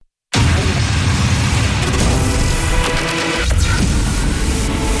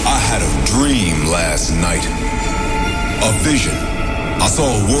last night. A vision. I saw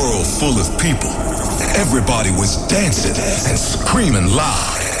a world full of people. Everybody was dancing and screaming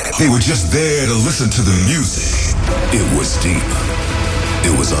loud. They were just there to listen to the music. It was deep.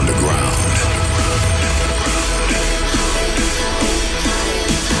 It was underground.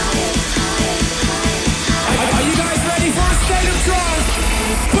 Are you guys ready for a state of trance?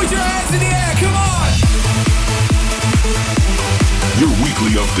 Put your hands in the air, come on! Your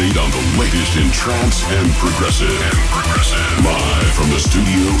weekly update on the latest in trance and progressive. Live from the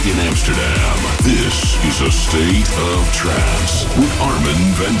studio in Amsterdam. This is A State of Trance with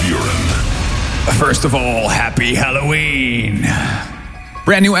Armin van Buuren. First of all, happy Halloween!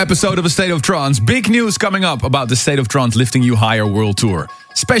 Brand new episode of A State of Trance. Big news coming up about the State of Trance Lifting You Higher World Tour.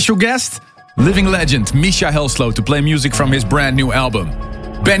 Special guest, living legend Misha Helslow to play music from his brand new album.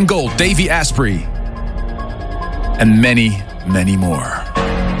 Ben Gold, Davey Asprey, and many, many more.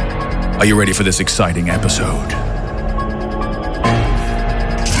 Are you ready for this exciting episode?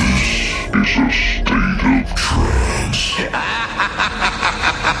 This is A State of Trance.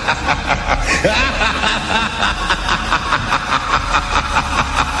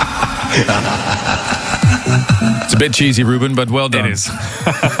 It's a bit cheesy, Ruben, but well done. It is.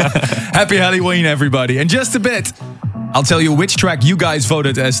 Happy Halloween, everybody. In just a bit, I'll tell you which track you guys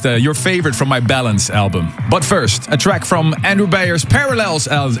voted as your favorite from my Balance album. But first, a track from Andrew Bayer's Parallels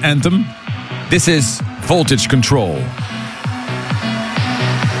anthem. This is Voltage Control.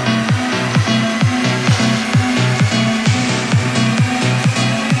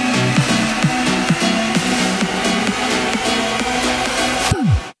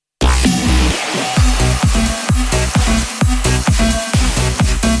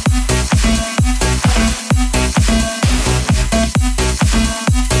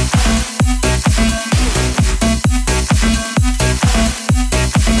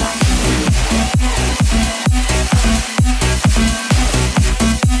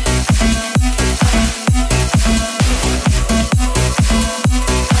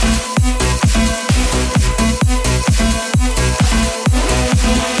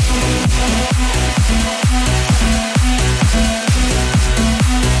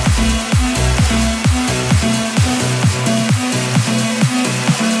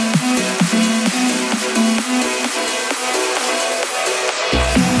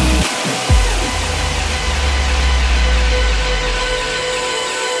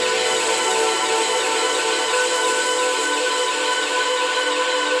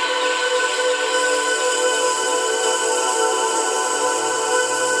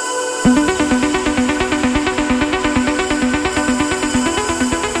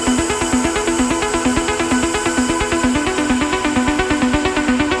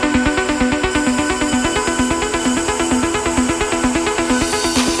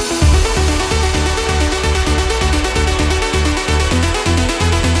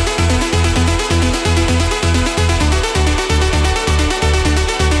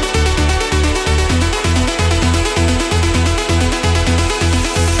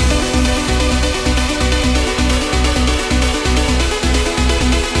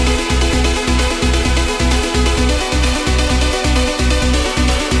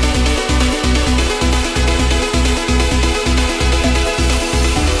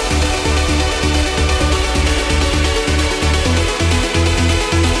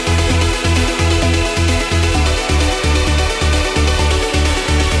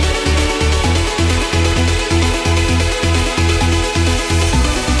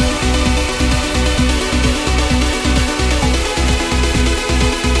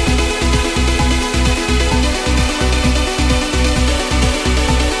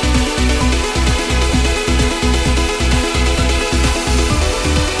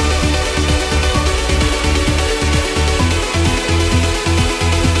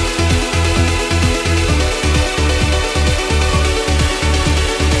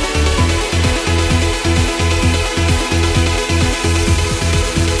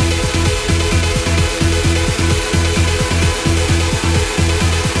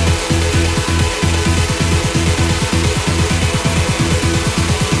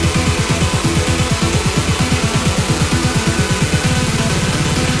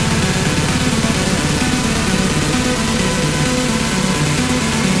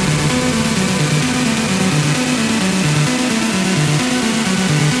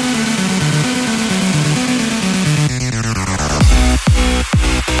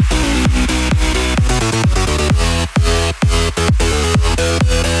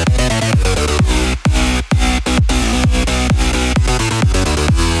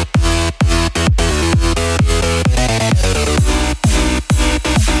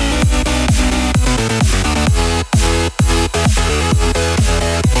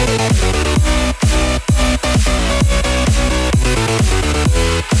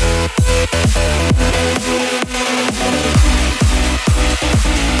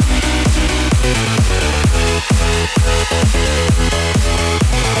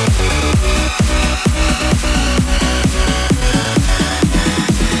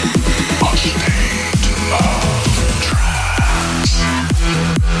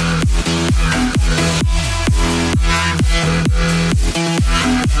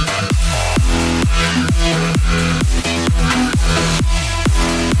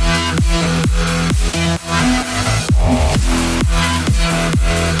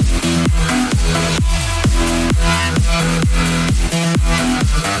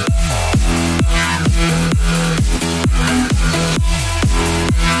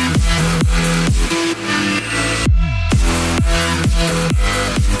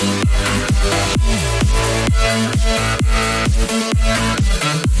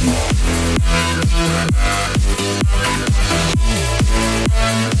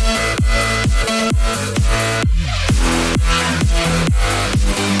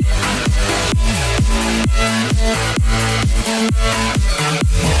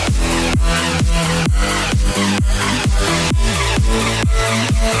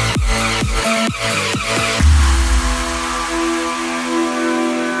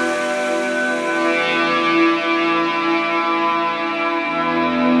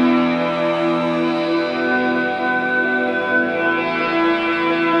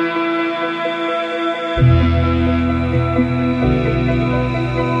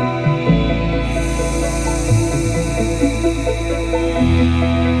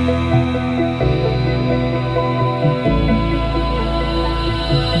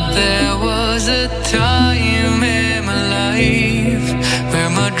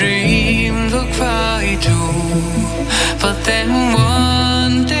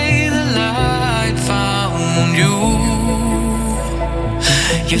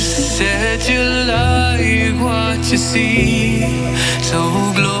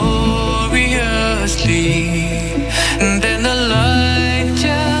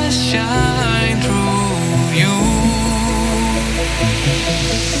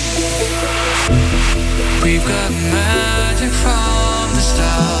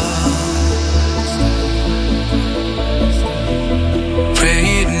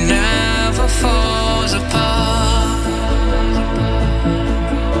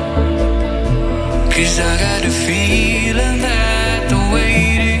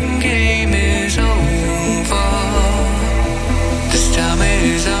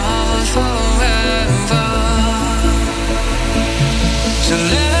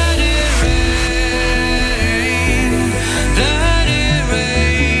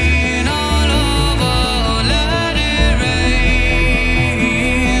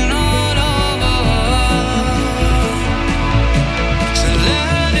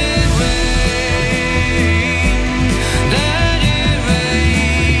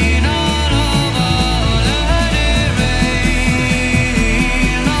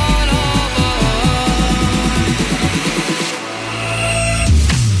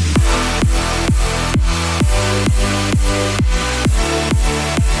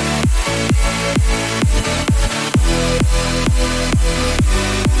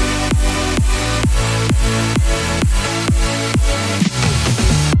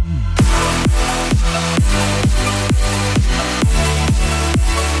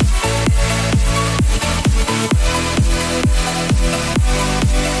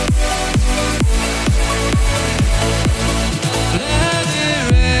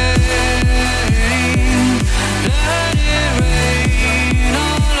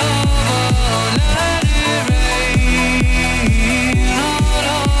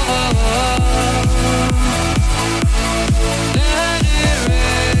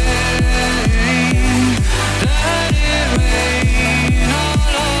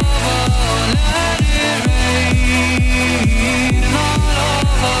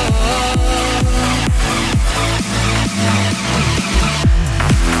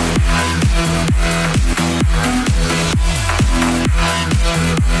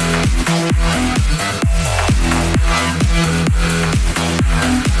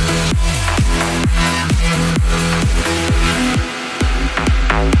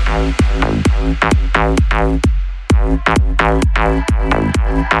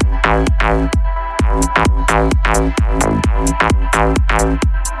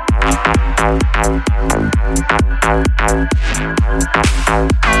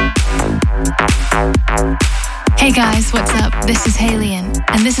 Hey guys, what's up? This is Halion,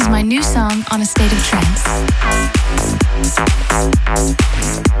 and this is my new song on A State of Trance.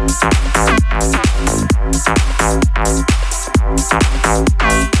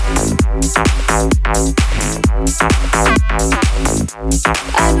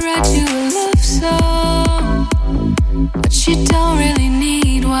 I'd write you a love song, but you don't really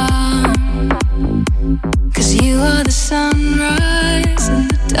need one, 'cause you are the sunrise and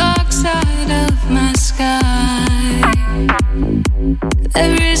the dark side of my sky.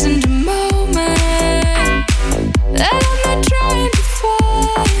 There isn't a moment that I'm not trying to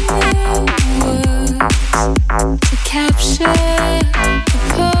find the words to capture the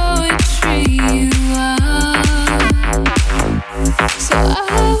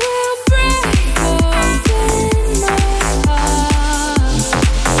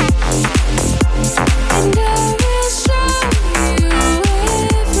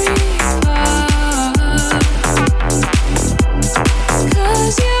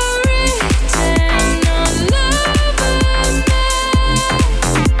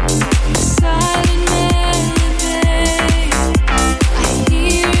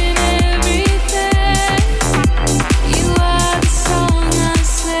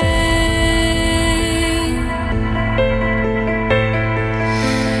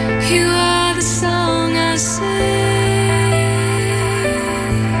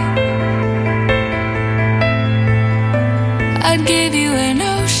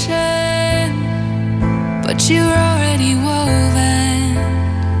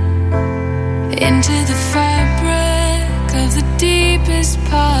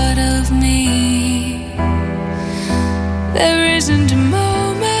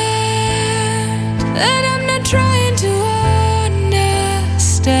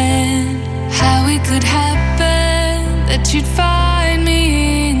that you'd find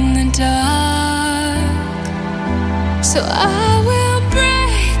me in the dark. So I will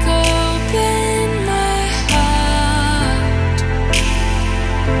break open my heart,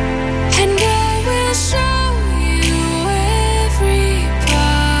 and I will show you every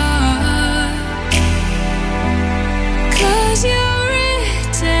part, 'cause you're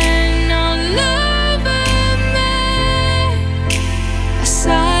written all over me, a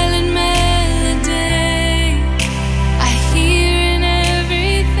silent melody I hear in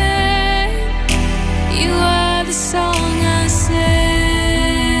everything. You are the song I sing.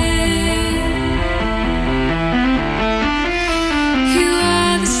 You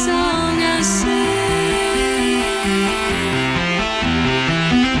are the song I sing.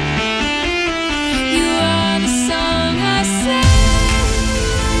 You are the song I sing,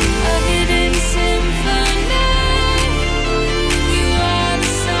 a hidden symphony. You are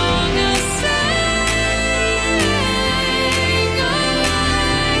the song I sing,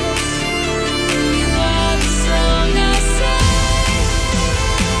 always. You are the song I sing.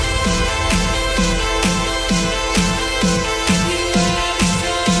 You are the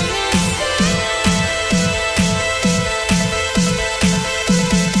song I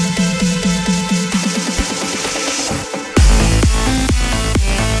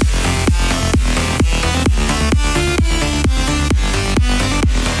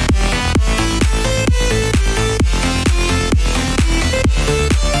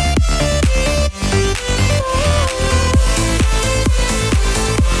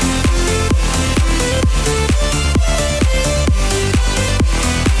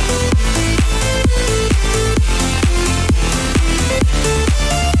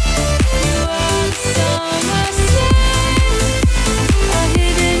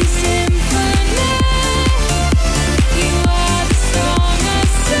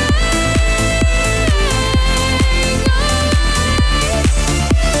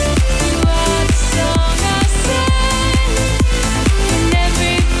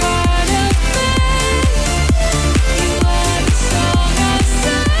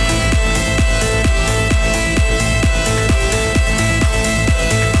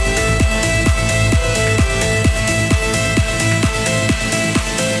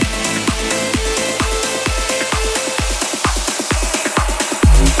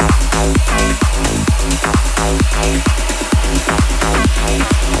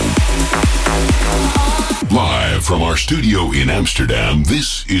Live from our studio in Amsterdam,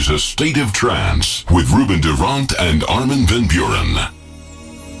 this is A State of Trance with Ruben de Rondt and Armin van Buuren.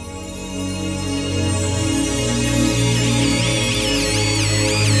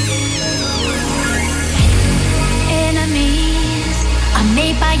 Enemies are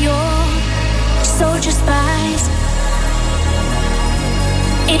made by your soldier spies.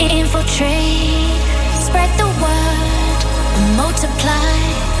 Infiltrate, spread the word, multiply.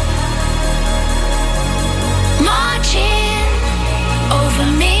 Marching over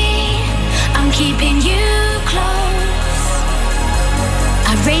me, I'm keeping you close.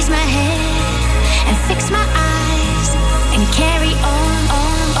 I raise my head and fix my eyes and carry on,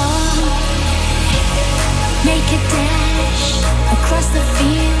 on. Make a dash across the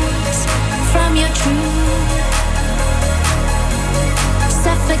fields from your truth.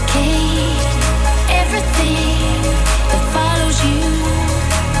 Suffocate everything that follows you.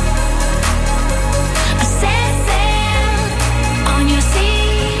 I set sail on your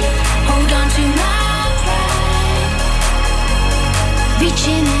sea. Hold on to my pride.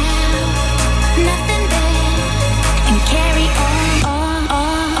 Reaching out, nothing there, and carry on, on,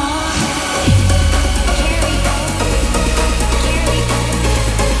 on, on. Carry on, carry on,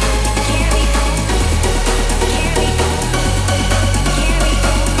 carry on, carry on, carry on,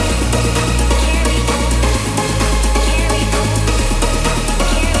 carry on, carry on.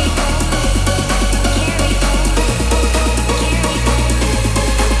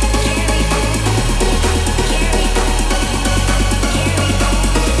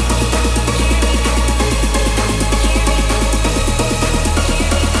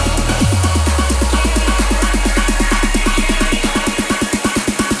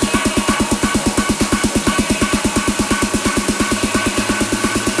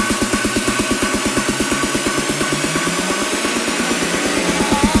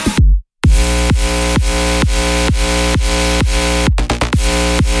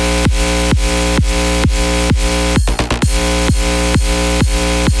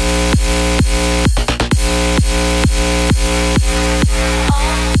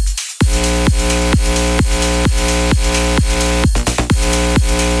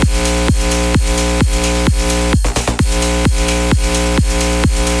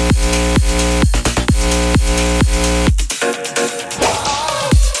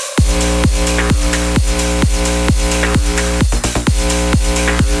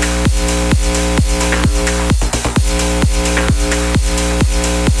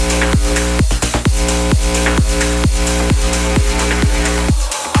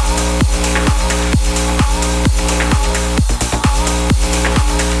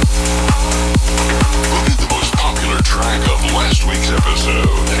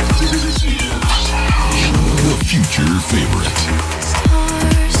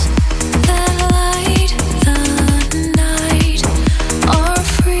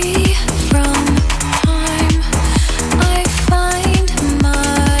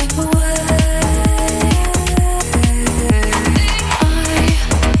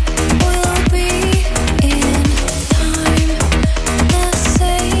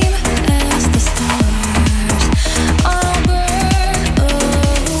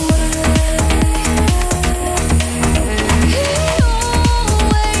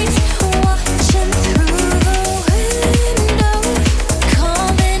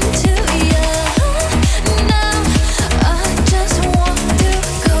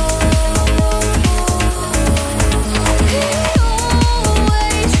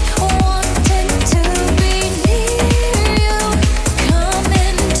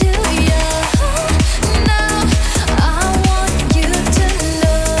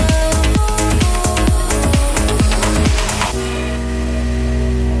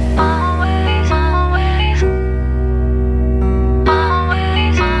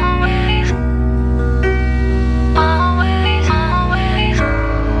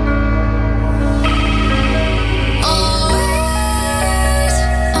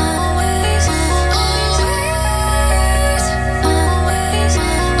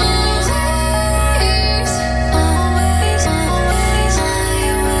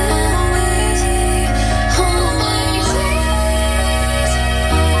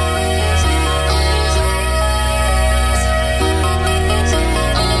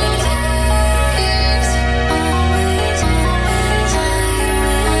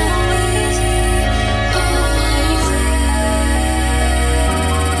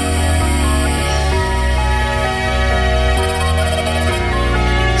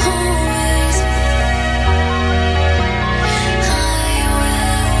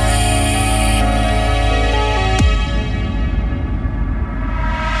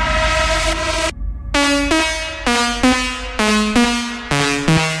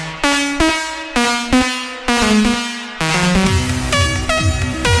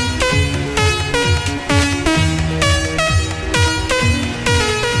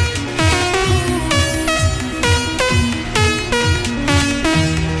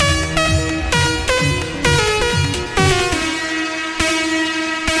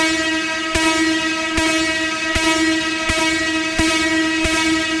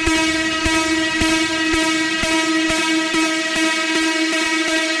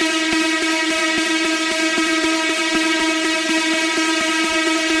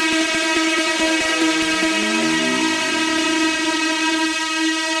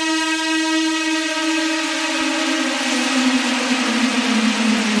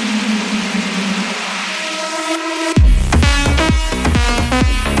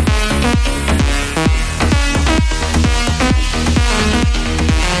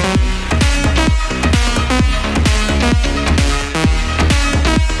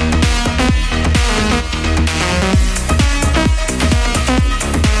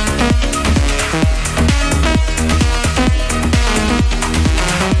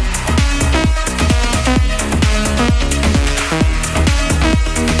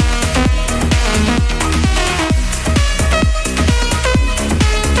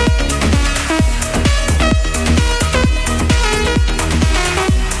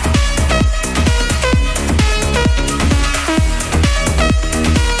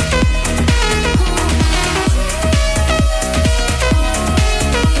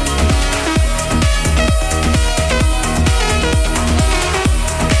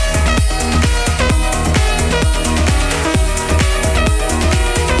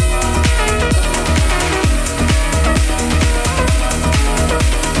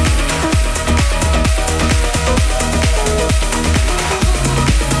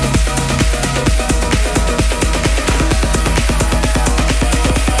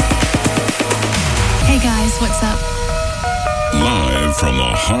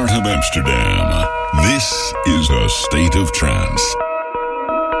 of Trance.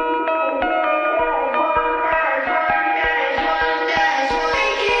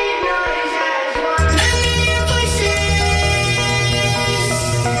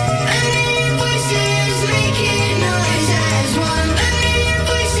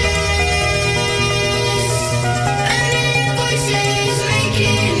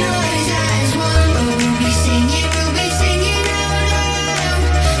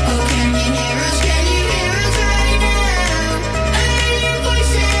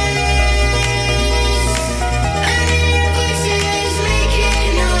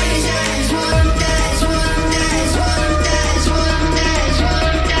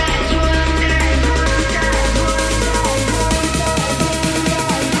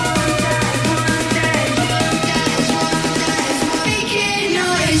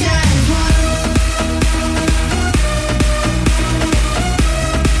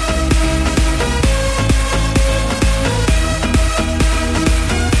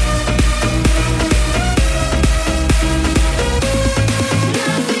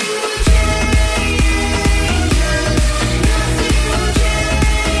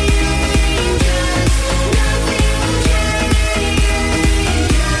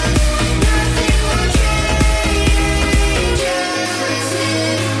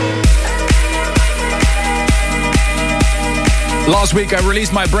 Last week I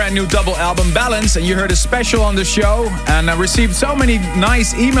released my brand new double album Balance, and you heard a special on the show, and I received so many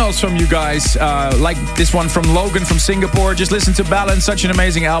nice emails from you guys, like this one from Logan from Singapore. Just listen to Balance, such an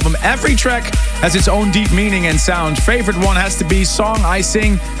amazing album. Every track has its own deep meaning and sound. Favorite one has to be Song I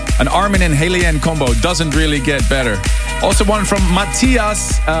Sing, an Armin and Helene combo. Doesn't really get better. Also one from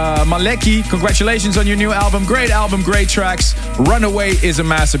Matthias Maleki. Congratulations on your new album. Great album, great tracks. Runaway is a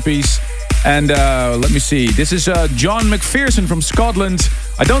masterpiece. And let me see. This is John McPherson from Scotland.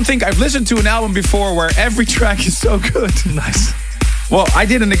 I don't think I've listened to an album before where every track is so good. Nice. Well, I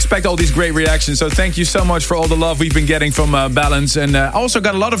didn't expect all these great reactions, so thank you so much for all the love we've been getting from Balance. And I also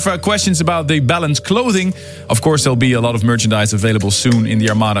got a lot of questions about the Balance clothing. Of course, there'll be a lot of merchandise available soon in the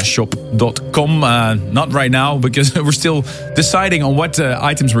armadashop.com. Not right now, because we're still deciding on what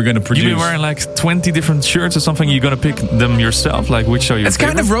items we're going to produce. You've been wearing like 20 different shirts or something. You're going to pick them yourself? Like which are your It's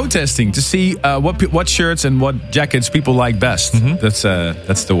favorite? kind of road testing to see what shirts and what jackets people like best. Mm-hmm.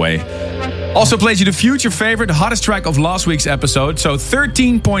 That's the way. Also played you the future favorite, hottest track of last week's episode. So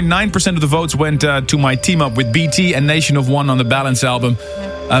 13.9% of the votes went to my team up with BT and Nation of One on the Balance album.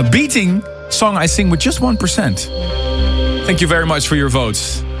 Beating Song I Sing with just 1%. Thank you very much for your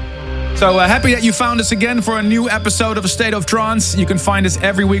votes. So happy that you found us again for a new episode of A State of Trance. You can find us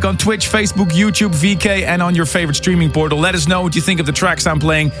every week on Twitch, Facebook, YouTube, VK, and on your favorite streaming portal. Let us know what you think of the tracks I'm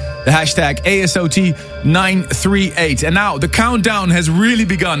playing. The hashtag ASOT938. And now the countdown has really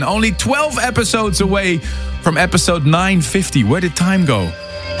begun. Only 12 episodes away from episode 950. Where did time go?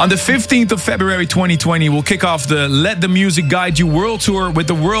 On the 15th of February 2020, we'll kick off the Let the Music Guide You World Tour with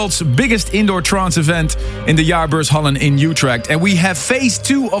the world's biggest indoor trance event in the Jaarbeurs Hallen in Utrecht. And we have phase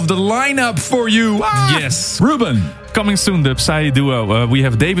 2 of the lineup for you. Yes. Ruben. Coming soon, the Psy duo. We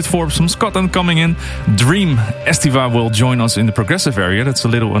have David Forbes from Scotland coming in. Dream Estiva will join us in the progressive area. That's a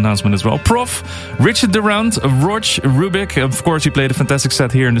little announcement as well. Prof, Richard Durant, Rog Rubik. Of course, he played a fantastic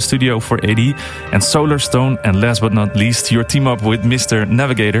set here in the studio for AD. And Solar Stone. And last but not least, your team up with Mr.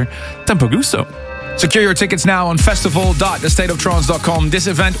 Navigator, Tempo Gusto. Secure your tickets now on festival.thestateoftrance.com. This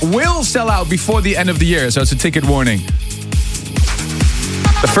event will sell out before the end of the year, so it's a ticket warning.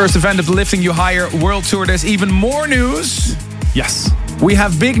 The first event of the Lifting You Higher World Tour. There's even more news. Yes. We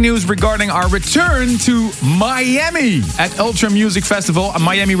have big news regarding our return to Miami at Ultra Music Festival.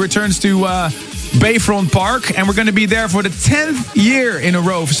 Miami returns to Bayfront Park, and we're going to be there for the 10th year in a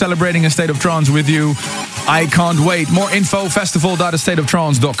row for celebrating A State of Trance with you. I can't wait. More info,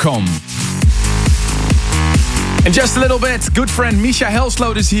 festival.thestateoftrance.com. In just a little bit, good friend Misha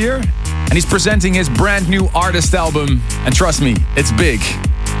Helsloot is here, and he's presenting his brand new artist album. And trust me, it's big.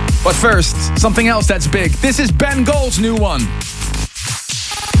 But first, something else that's big. This is Ben Gold's new one.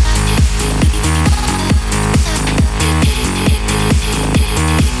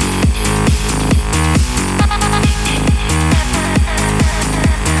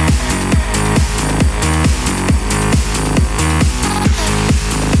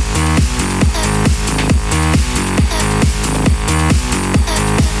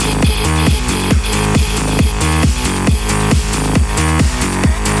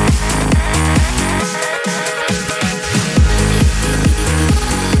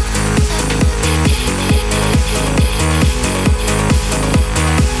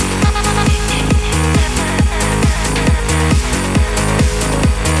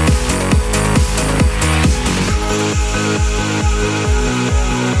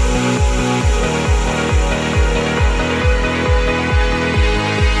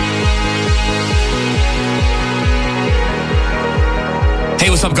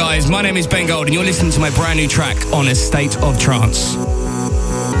 What's up, guys? My name is Ben Gold, and you're listening to my brand new track on A State of Trance.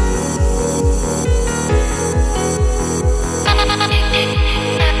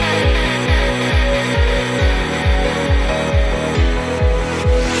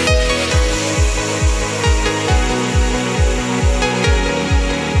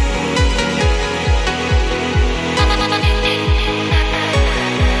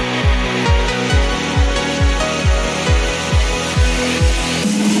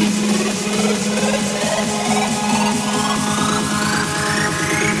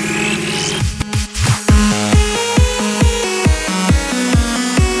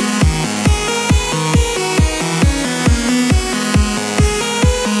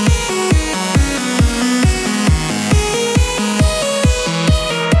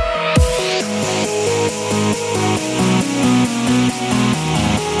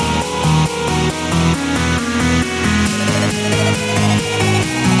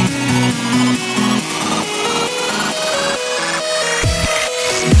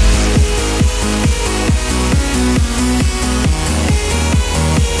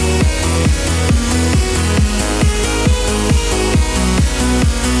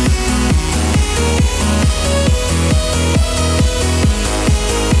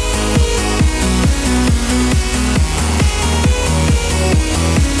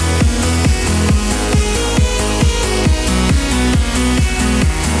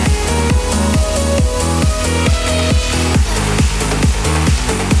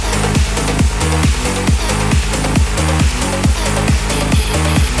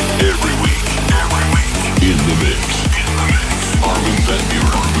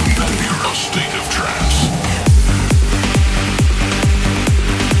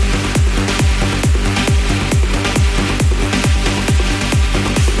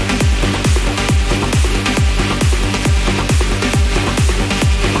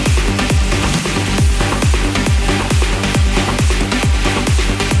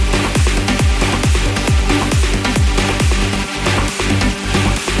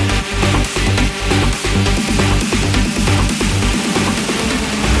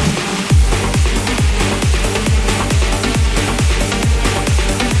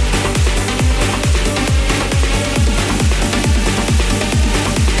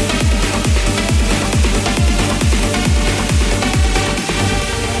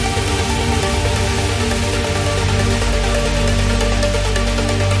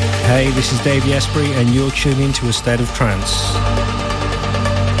 Hey, this is Dave Yesbury, and you're tuned into A State of Trance.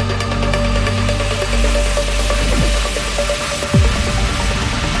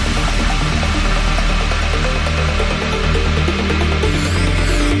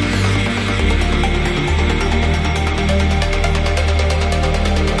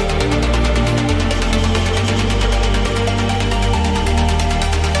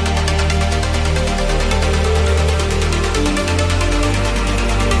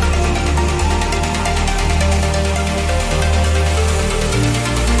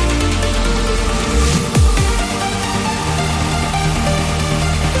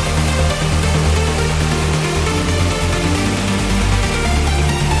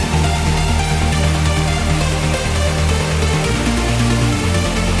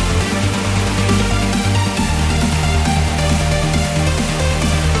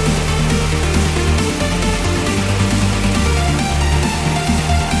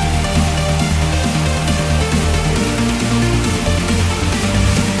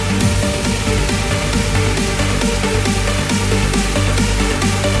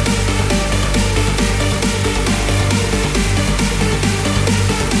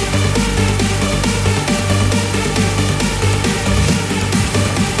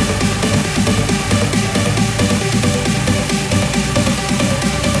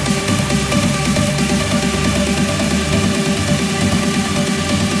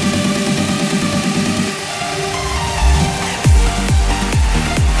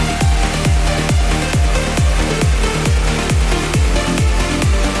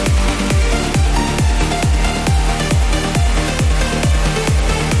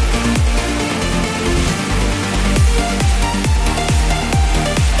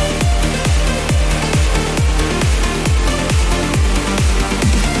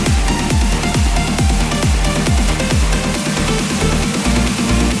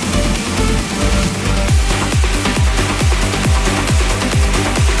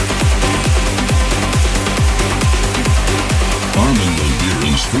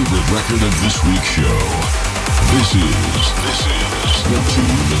 favorite record of this week's show. This is the Tune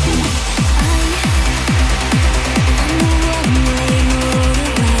of the Week.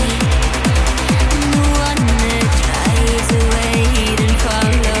 I'm the one that drives away and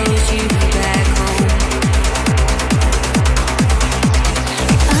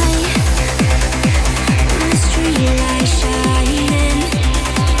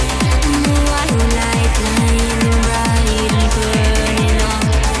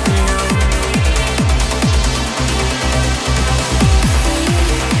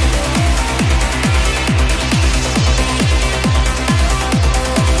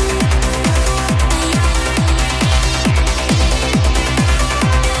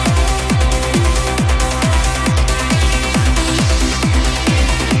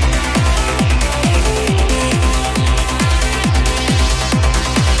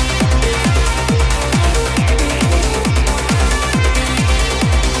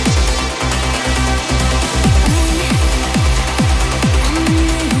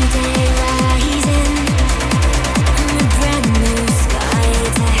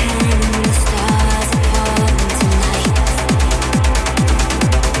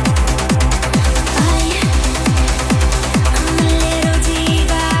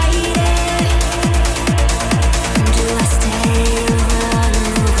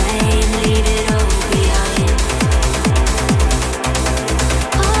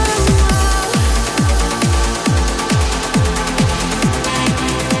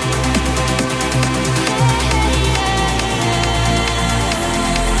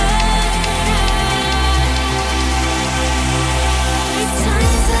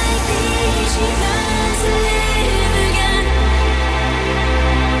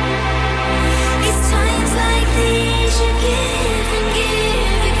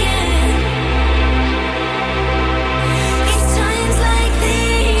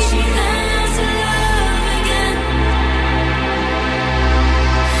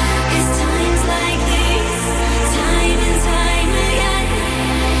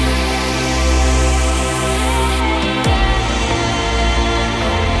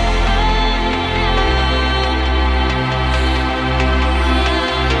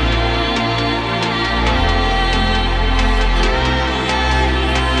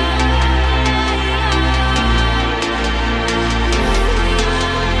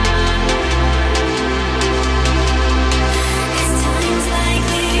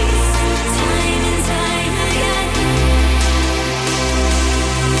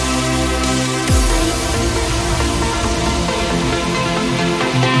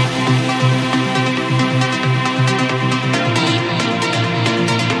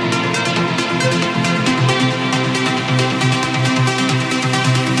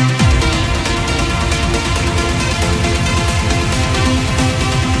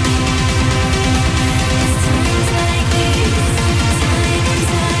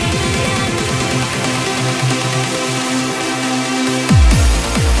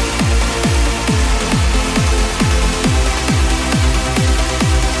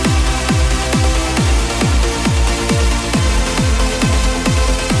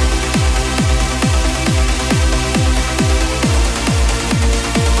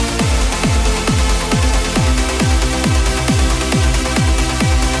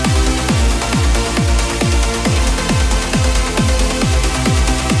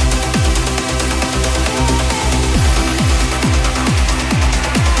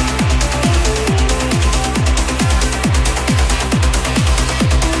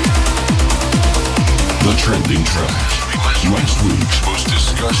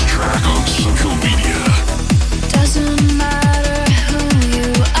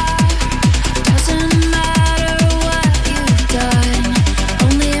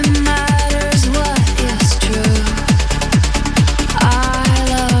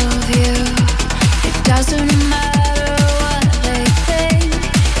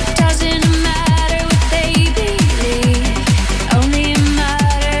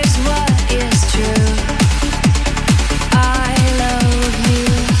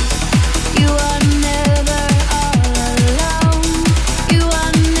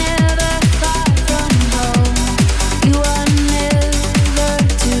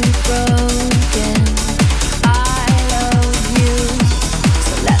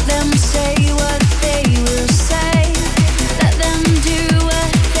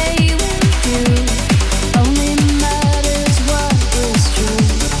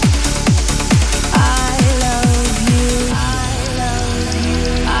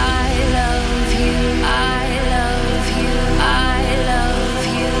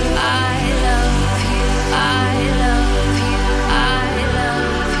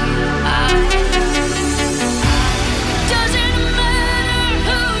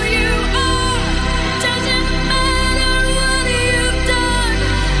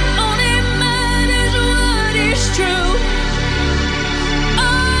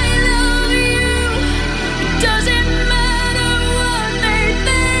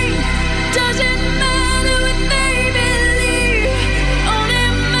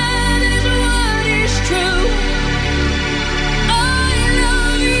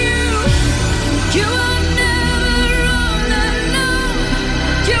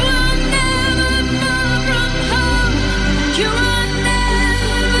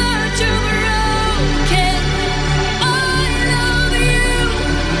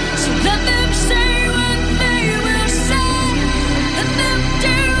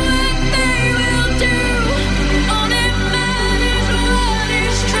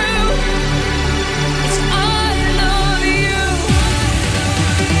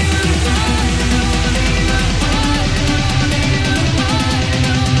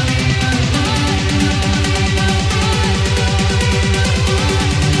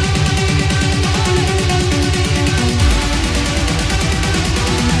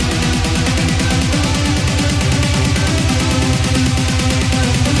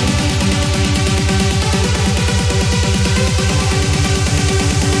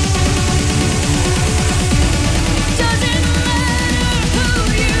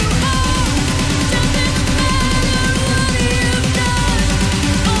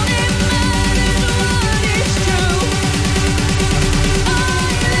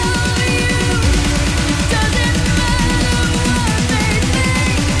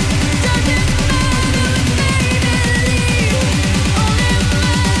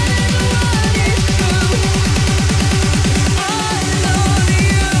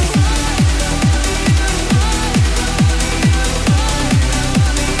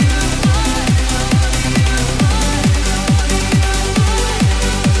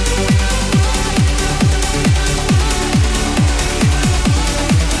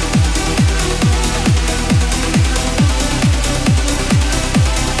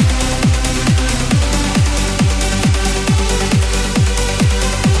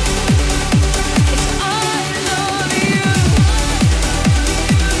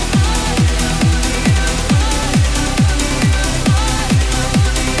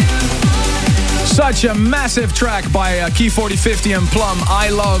such a massive track by Key 4050 and Plum, I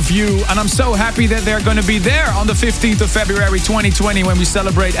Love You. And I'm so happy that they're going to be there on the 15th of February 2020 when we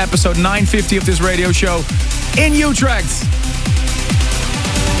celebrate episode 950 of this radio show in Utrecht.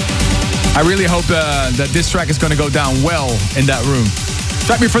 I really hope that this track is going to go down well in that room.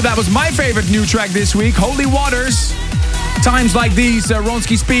 Track before that was my favorite new track this week, Holy Waters. Times Like These,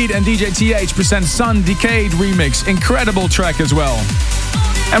 Ronski Speed and DJ TH present Sun Decade remix. Incredible track as well.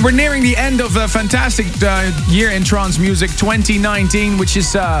 And we're nearing the end of a fantastic year in trance music, 2019, which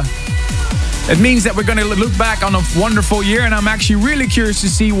is... it means that we're going to look back on a wonderful year, and I'm actually really curious to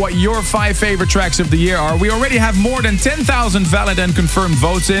see what your 5 favorite tracks of the year are. We already have more than 10,000 valid and confirmed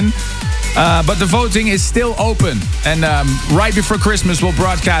votes in. But the voting is still open. And right before Christmas, we'll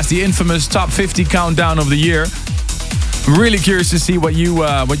broadcast the infamous Top 50 countdown of the year. I'm really curious to see what your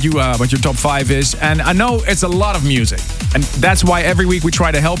top 5 is. And I know it's a lot of music. And that's why every week we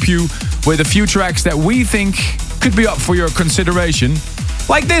try to help you with a few tracks that we think could be up for your consideration.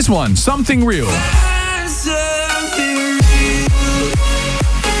 Like this one, Something Real.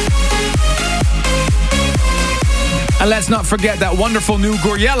 And let's not forget that wonderful new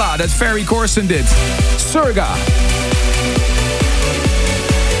Goriella that Ferry Corson did. Surga.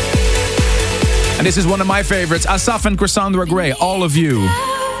 And this is one of my favorites, Asaf and Cassandra Gray, All of You.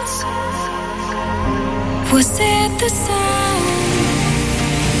 Was it the sun?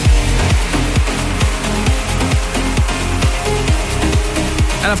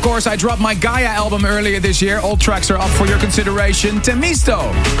 And of course, I dropped my Gaia album earlier this year. All tracks are up for your consideration. Temisto.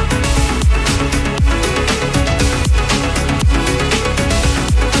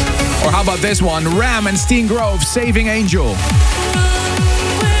 Or how about this one? Ram and Steen Grove, Saving Angel.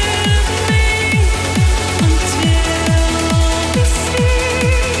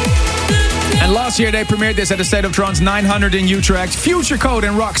 And last year they premiered this at the State of Trance 900 in Utrecht. Future Code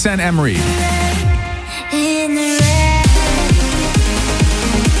and Roxanne Emery.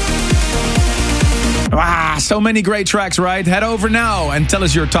 So many great tracks, right? Head over now and tell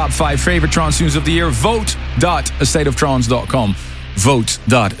us your top 5 favorite trance tunes of the year. Vote.stateoftrance.com.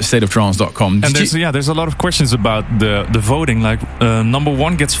 Vote.stateoftrance.com. And there's a lot of questions about the voting. Like number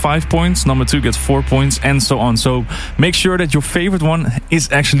 1 gets 5 points, number 2 gets 4 points, and so on. So make sure that your favorite one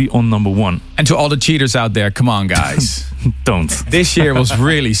is actually on number 1. And to all the cheaters out there, come on, guys. Don't. This year was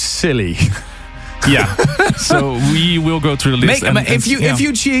really silly. Yeah. So we will go through the list. If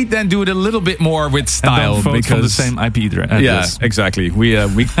you cheat, then do it a little bit more with style. And don't vote from the same IP address. Yeah, exactly. We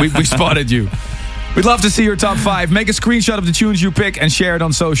spotted you. We'd love to see your top 5. Make a screenshot of the tunes you pick and share it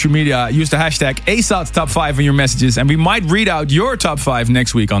on social media. Use the hashtag ASATTop5 in your messages, and we might read out your top 5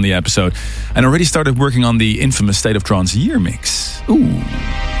 next week on the episode. And already started working on the infamous State of Trance year mix. Ooh.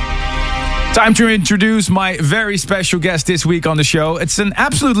 Time to introduce my very special guest this week on the show. It's an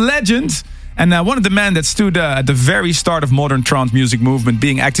absolute legend. And one of the men that stood at the very start of modern trance music movement,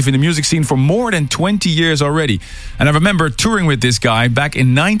 being active in the music scene for more than 20 years already. And I remember touring with this guy back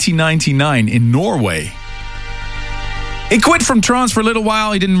in 1999 in Norway. He quit from trance for a little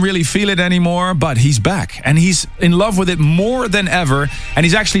while. He didn't really feel it anymore, but he's back. And he's in love with it more than ever. And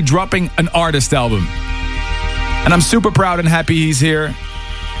he's actually dropping an artist album. And I'm super proud and happy he's here.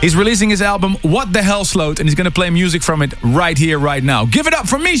 He's releasing his album, What the Hell Sloat, and he's going to play music from it right here, right now. Give it up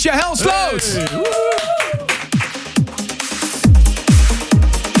for Misha Helsloot! Hey.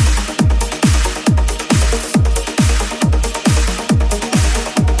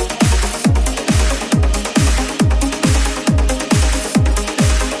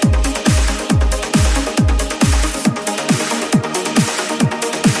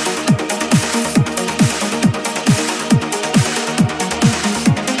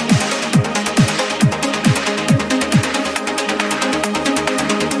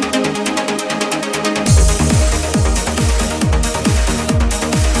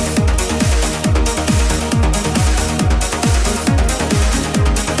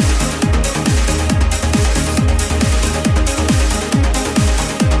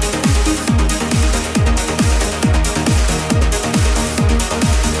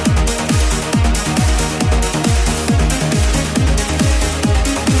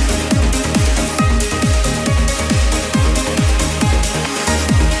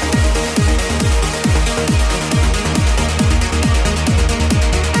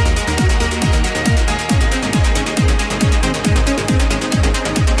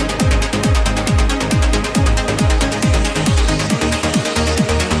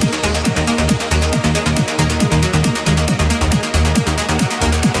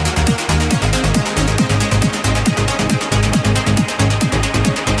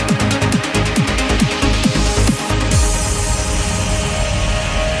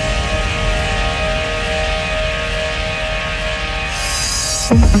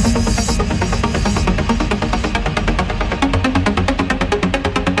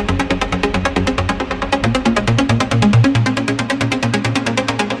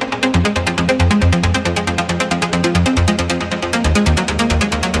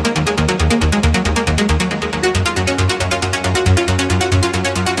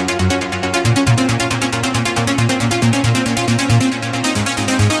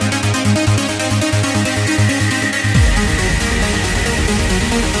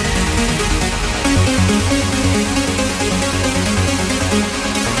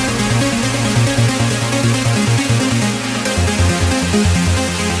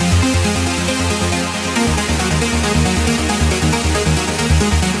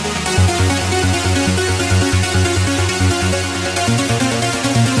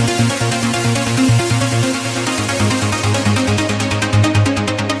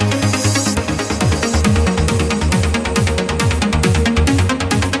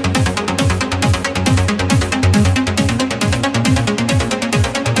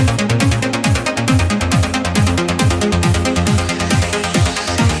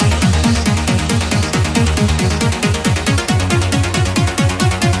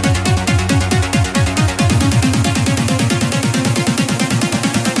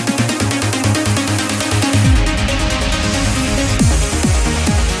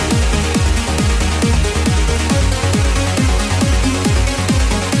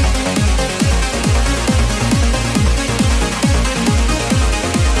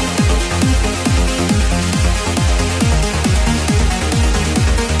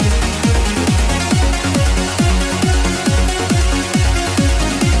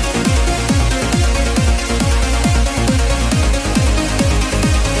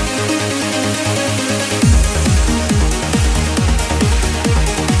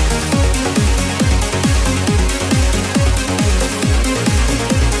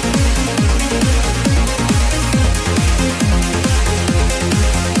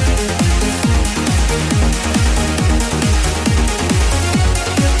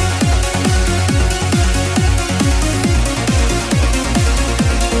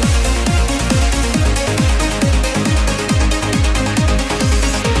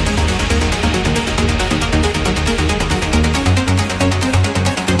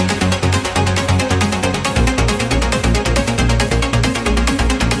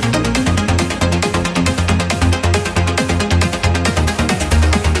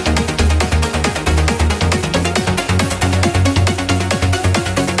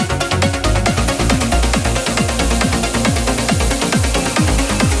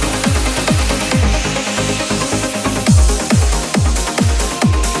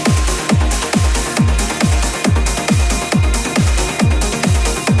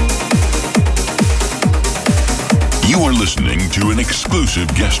 listening to an exclusive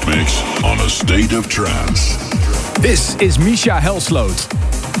guest mix on A State of Trance. This is Misha Helsloot.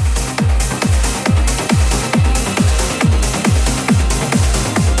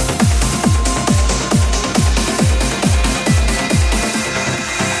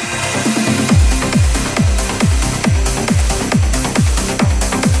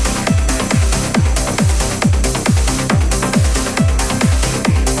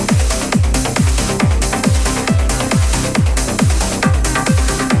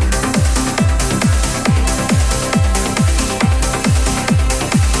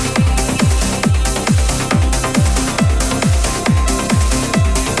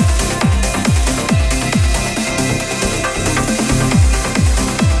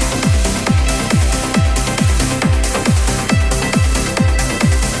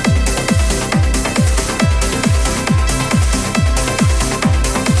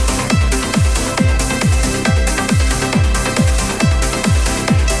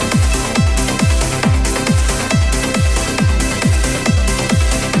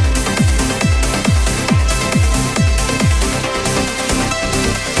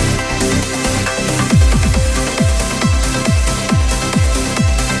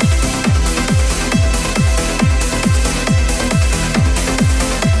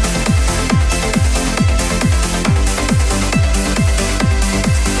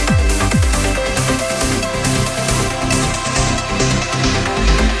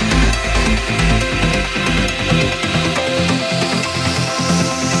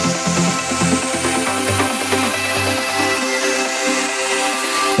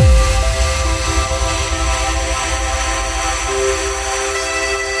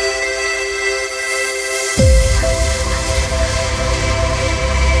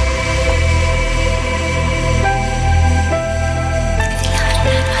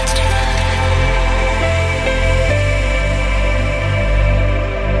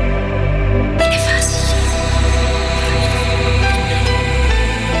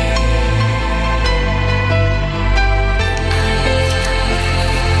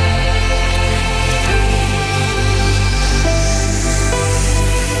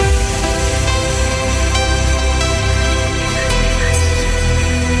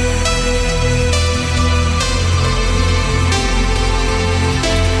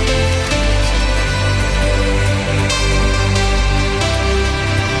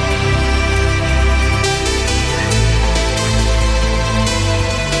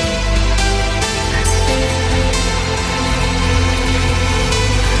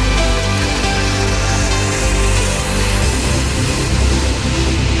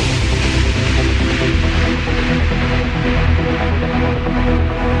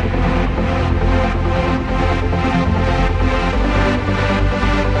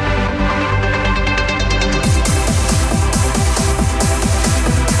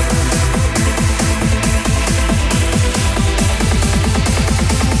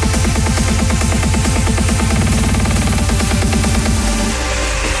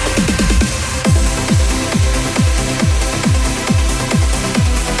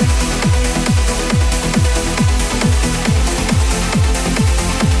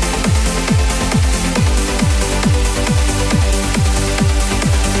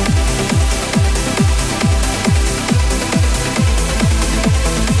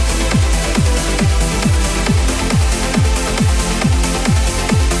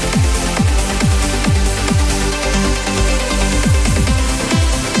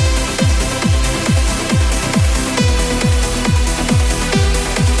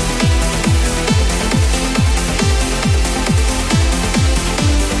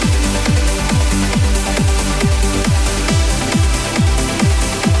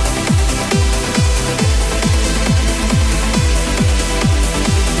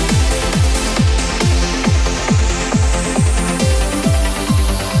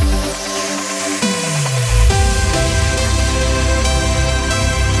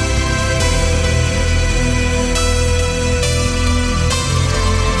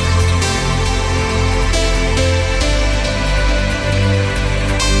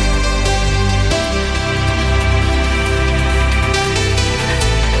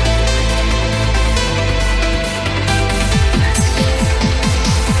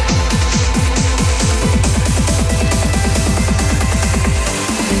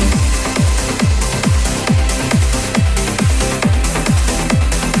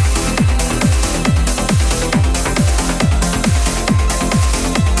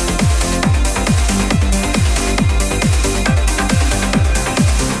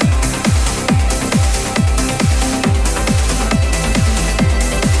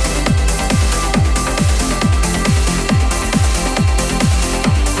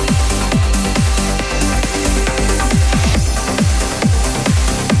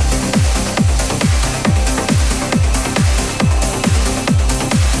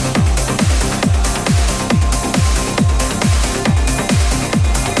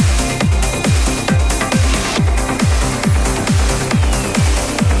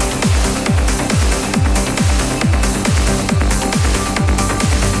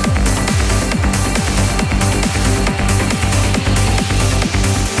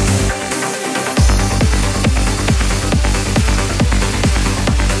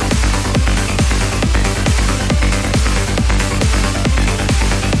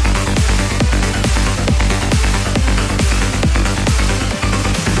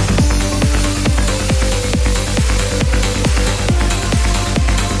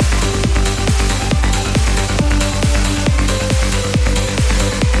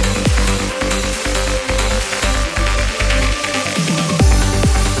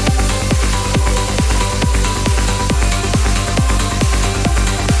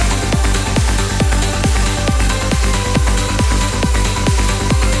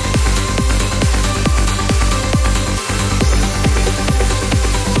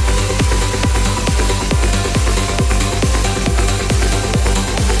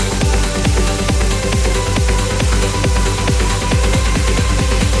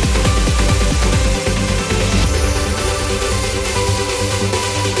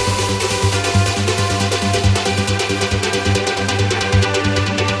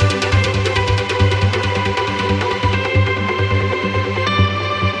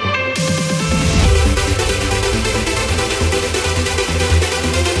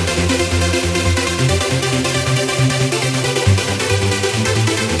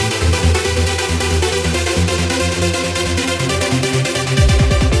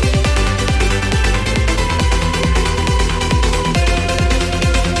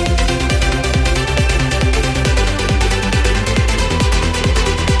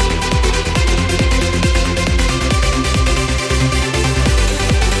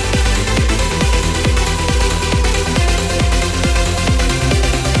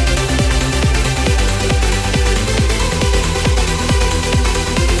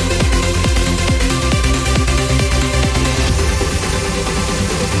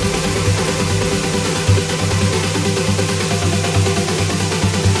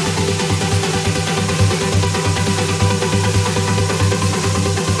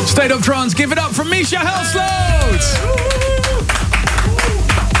 State of Trance, give it up for Misha Helsloot!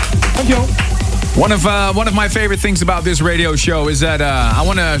 Thank you. One of my favorite things about this radio show is that I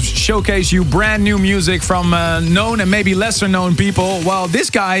want to showcase you brand new music from known and maybe lesser known people. Well, this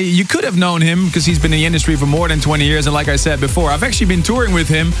guy, you could have known him because he's been in the industry for more than 20 years. And like I said before, I've actually been touring with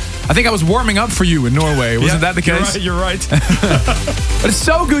him. I think I was warming up for you in Norway. Wasn't that the case? You're right. But it's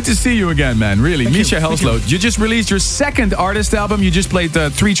so good to see you again, man. Really. Misha Helsloot. You just released your second artist album. You just played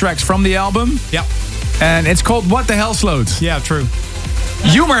 3 tracks from the album. Yeah. And it's called What the Helsloot. Yeah, true.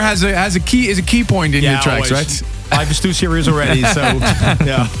 Humor is a key point in your tracks, always. right? Life is too serious already, so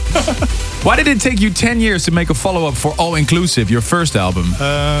yeah. Why did it take you 10 years to make a follow-up for All Inclusive, your first album?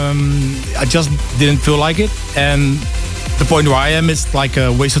 I just didn't feel like it, and the point where I am is like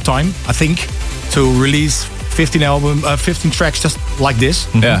a waste of time, I think, to release 15 tracks just like this.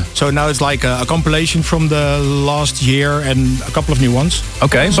 Yeah. So now it's like a compilation from the last year and a couple of new ones.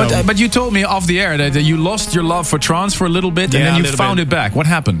 Okay, So- but you told me off the air that you lost your love for trance for a little bit, and Yeah, then a you little found bit. it back. What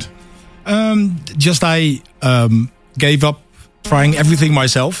happened? Just I gave up trying everything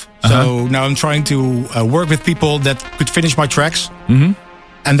myself. So now I'm trying to work with people that could finish my tracks, and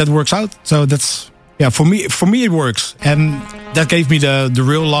that works out. So that's for me it works, and that gave me the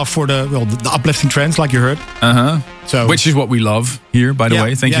real love for the uplifting trance, like you heard. So Which is what we love here, by the Yeah,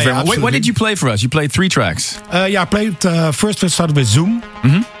 way. Thank you yeah, very yeah, much. What absolutely. did you play for us? You played 3 tracks. I played first. We started with Zoom.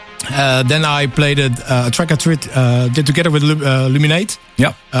 Then I played a track I did together with Luminate.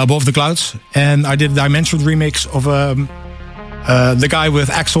 Yeah. Above the Clouds, and I did a Dimension remix of the guy with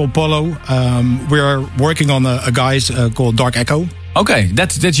Axel Polo. We're working on a guy's called Dark Echo. Okay,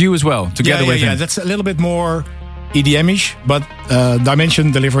 that's you as well, together with him. That's a little bit more EDM-ish, but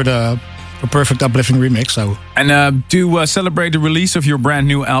Dimension delivered a perfect uplifting remix. So And to celebrate the release of your brand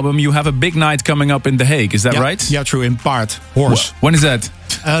new album, you have a big night coming up in The Hague. Is that right? Yeah, true. In Paard, Horse. When is that?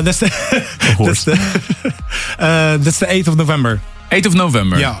 That's the Horse. that's the 8th of November. 8th of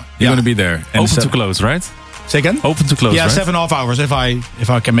November. Yeah. You're going to be there. And Open to close, right? Say again? Open to close, Yeah, right? 7.5 hours if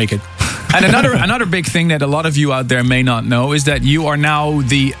I can make it. And another big thing that a lot of you out there may not know is that you are now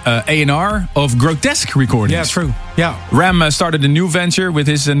the A&R of Grotesque Recordings. Yeah, true. Yeah. Ram started a new venture with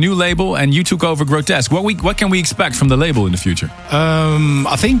his new label, and you took over Grotesque. What can we expect from the label in the future?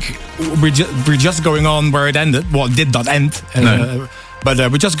 I think we're just going on where it ended. Well, it did not end. No. But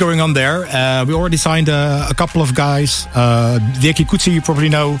we're just going on there. We already signed a couple of guys. Dirkie Koetsie, you probably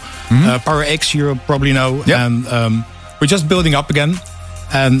know. Power X, you probably know. Yep. And we're just building up again.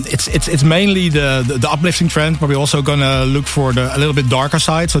 And it's mainly the uplifting trend, but we're also going to look for a little bit darker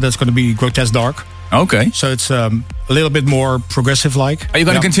side. So that's going to be Grotesque Dark. Okay. So it's a little bit more progressive-like. Are you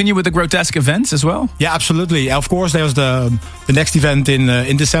going to continue with the Grotesque events as well? Yeah, absolutely. Of course, there's the next event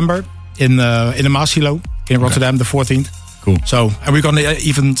in December in the Maasilo in Rotterdam, the 14th. Cool. So, and we're gonna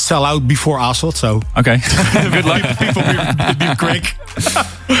even sell out before Aslot. So, Okay. Good luck. people be quick.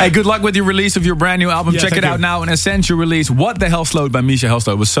 Hey, good luck with your release of your brand new album. Yeah, Check it thank out you. now. An essential release. What the Helsloot by Misha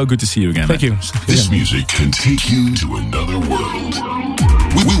Helsloot. It was so good to see you again. Thank man. you. This music can take you to another world.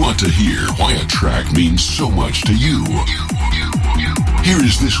 We want to hear why a track means so much to you. Here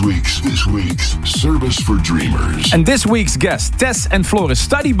is this week's Service for Dreamers. And this week's guest, Tess and Floris,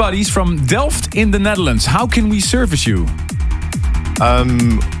 study buddies from Delft in the Netherlands. How can we service you?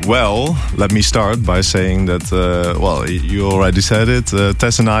 Well, let me start by saying that, you already said it.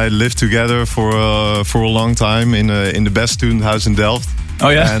 Tess and I lived together for a long time in the best student house in Delft. Oh,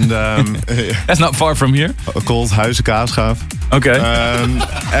 yeah? And That's not far from here. called Huizen Kaasgaaf. Okay.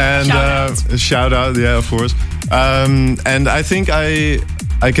 Shout out, yeah, of course. And I think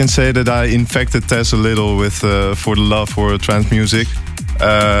I can say that I infected Tess a little with for the love for trance music.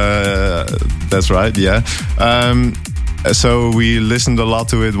 That's right, yeah. So we listened a lot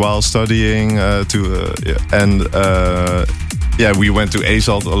to it while studying. We went to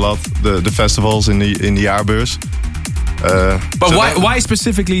ASALT a lot, the festivals in the Jaarbeurs. But why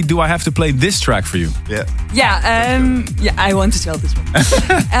specifically do I have to play this track for you? Yeah. I want to tell this one.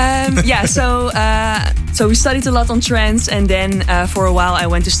 So we studied a lot on trance, and then for a while I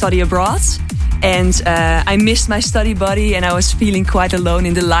went to study abroad. And I missed my study buddy, and I was feeling quite alone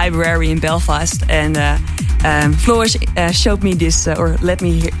in the library in Belfast. And Floris showed me this, or let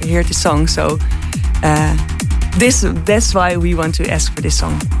me hear the song. So that's why we want to ask for this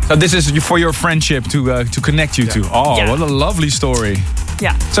song. So this is for your friendship to connect you to. Oh, Yeah. what a lovely story.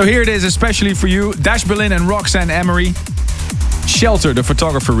 Yeah. So here it is, especially for you, Dash Berlin and Roxanne Emery. Shelter, the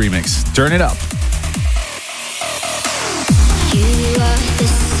photographer remix. Turn it up. You are the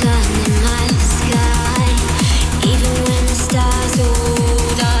sun in my sky, even when the stars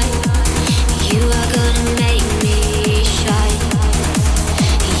all die. You are gonna make me shine.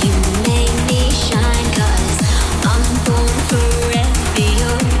 You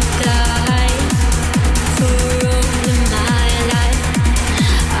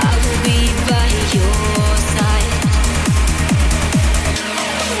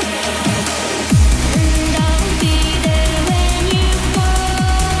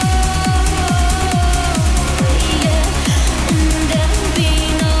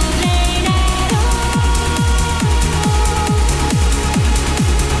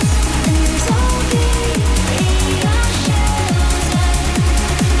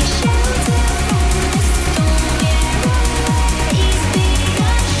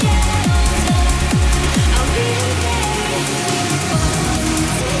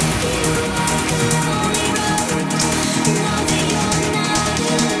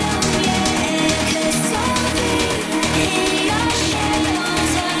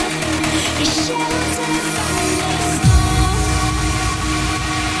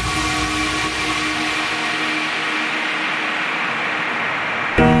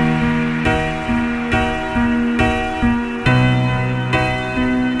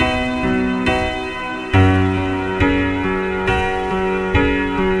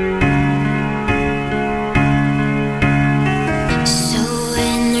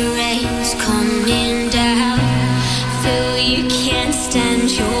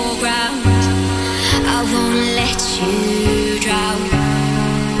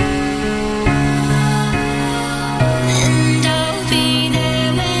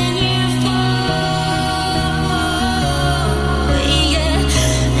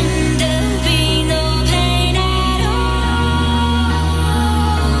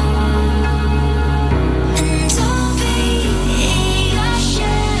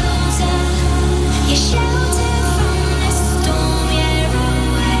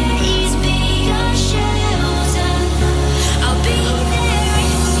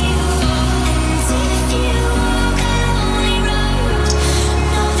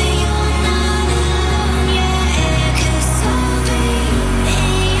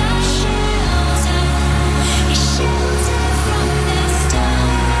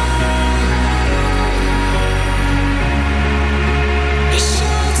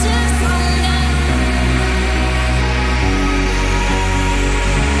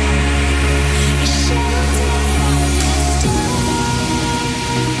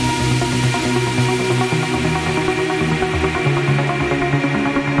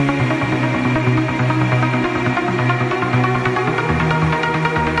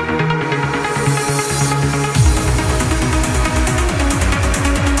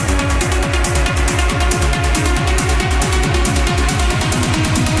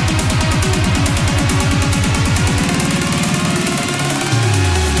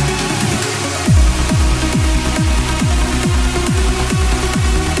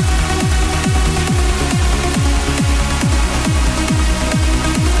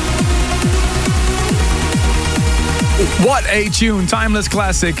What a tune, timeless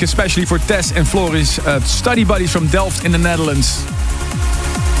classic, especially for Tess and Floris, study buddies from Delft in the Netherlands.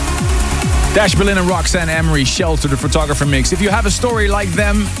 Dash Berlin and Roxanne Emery, Shelter, the photographer mix. If you have a story like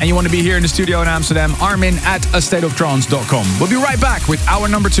them and you want to be here in the studio in Amsterdam, Armin at astateoftrance.com. We'll be right back with hour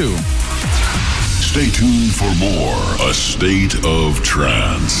number 2. Stay tuned for more A State of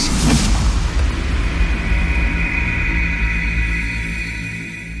Trance.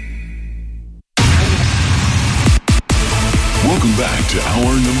 Welcome back to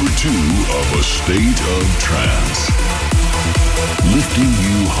hour number 2 of A State of Trance. Lifting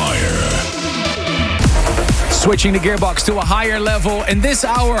you higher. Switching the gearbox to a higher level. In this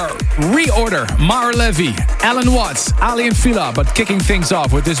hour, Reorder, Mara Levy, Alan Watts, Ali and Fila, but kicking things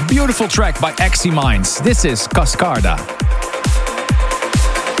off with this beautiful track by Exy Minds. This is Cascada.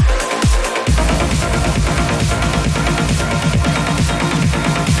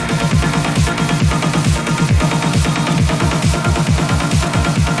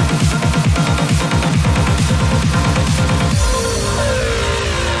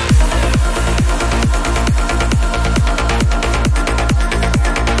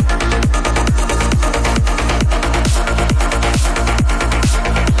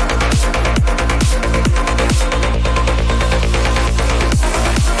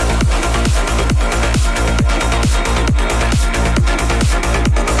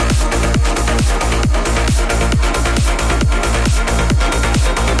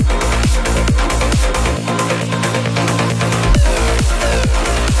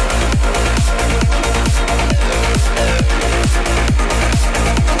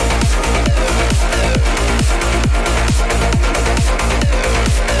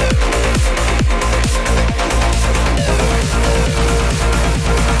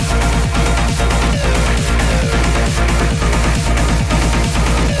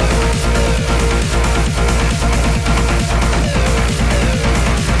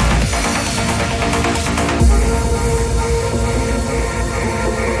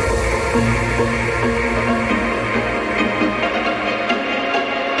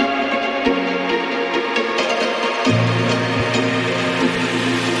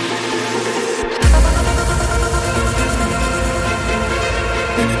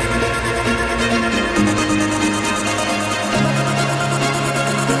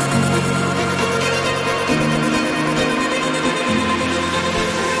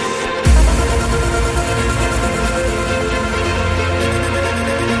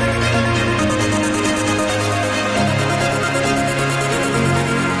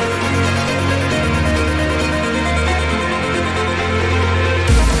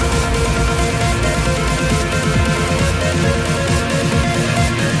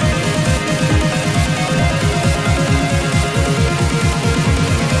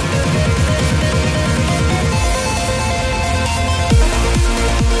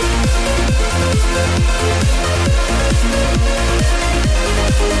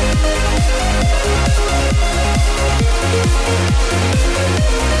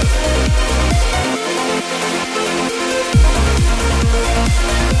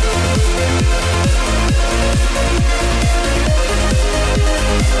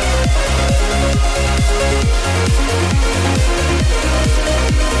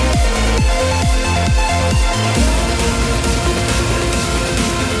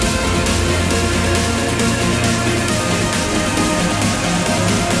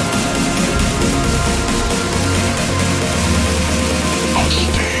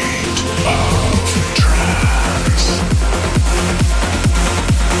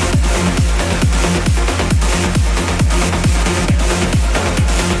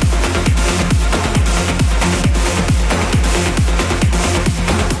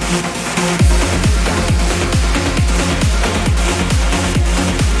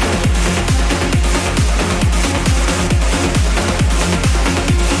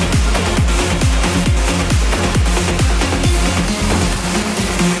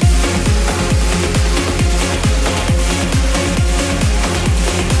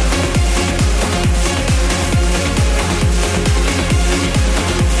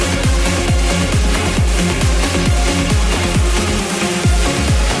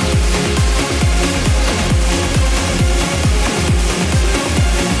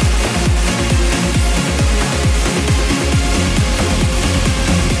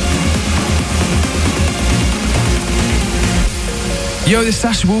 Yo, this is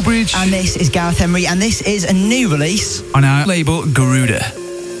Sash Woolbridge. And this is Gareth Emery, and this is a new release on our label Garuda.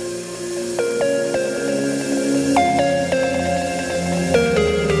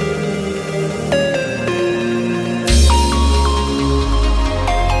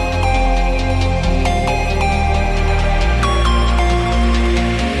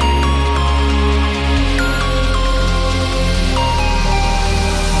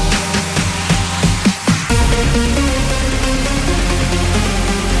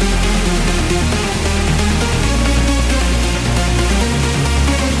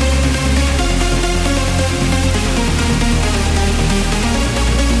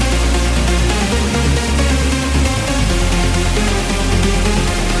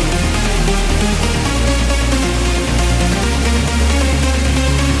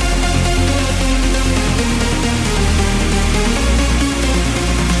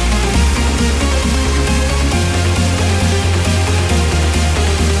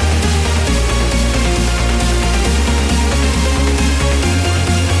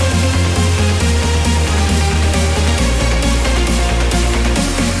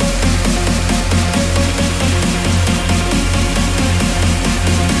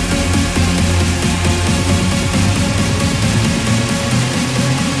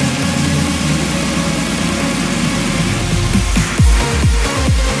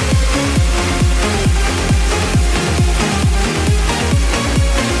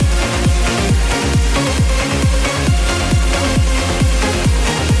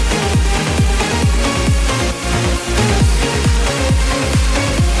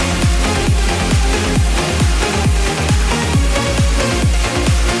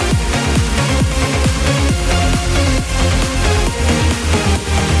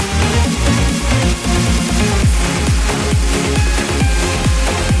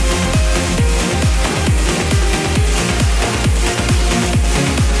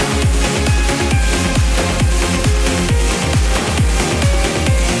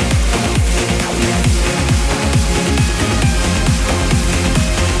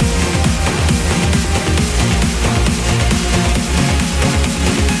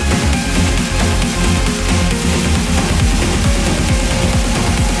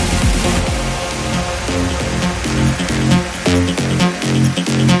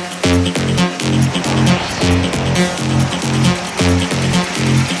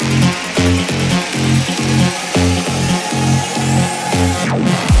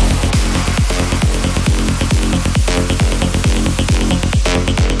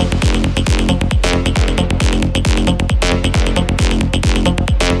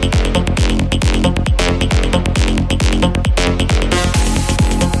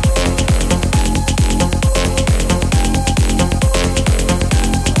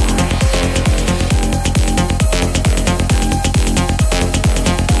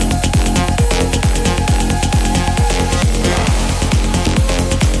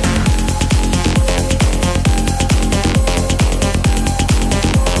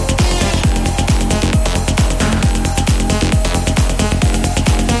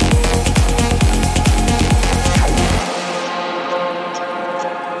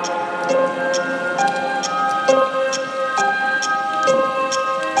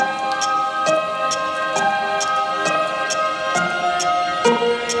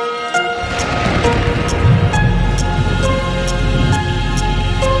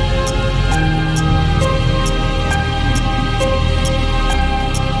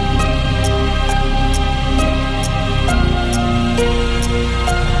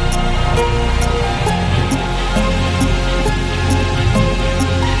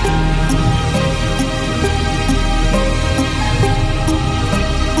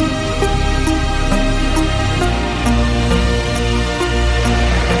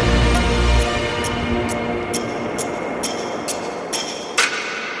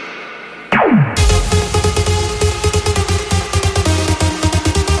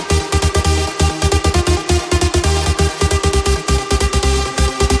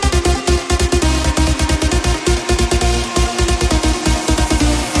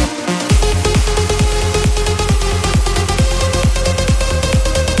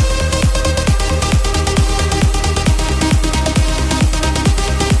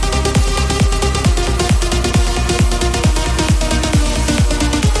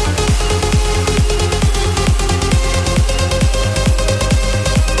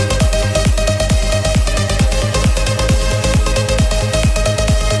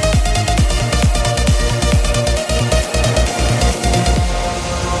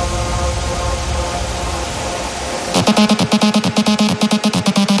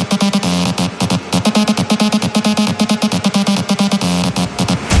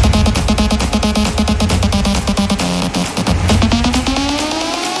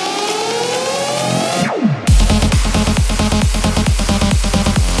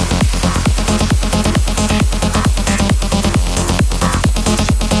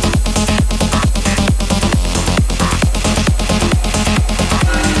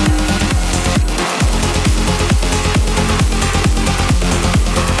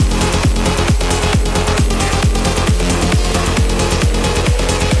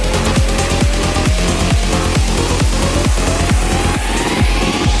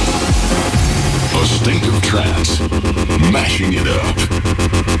 State of Trance, mashing it up.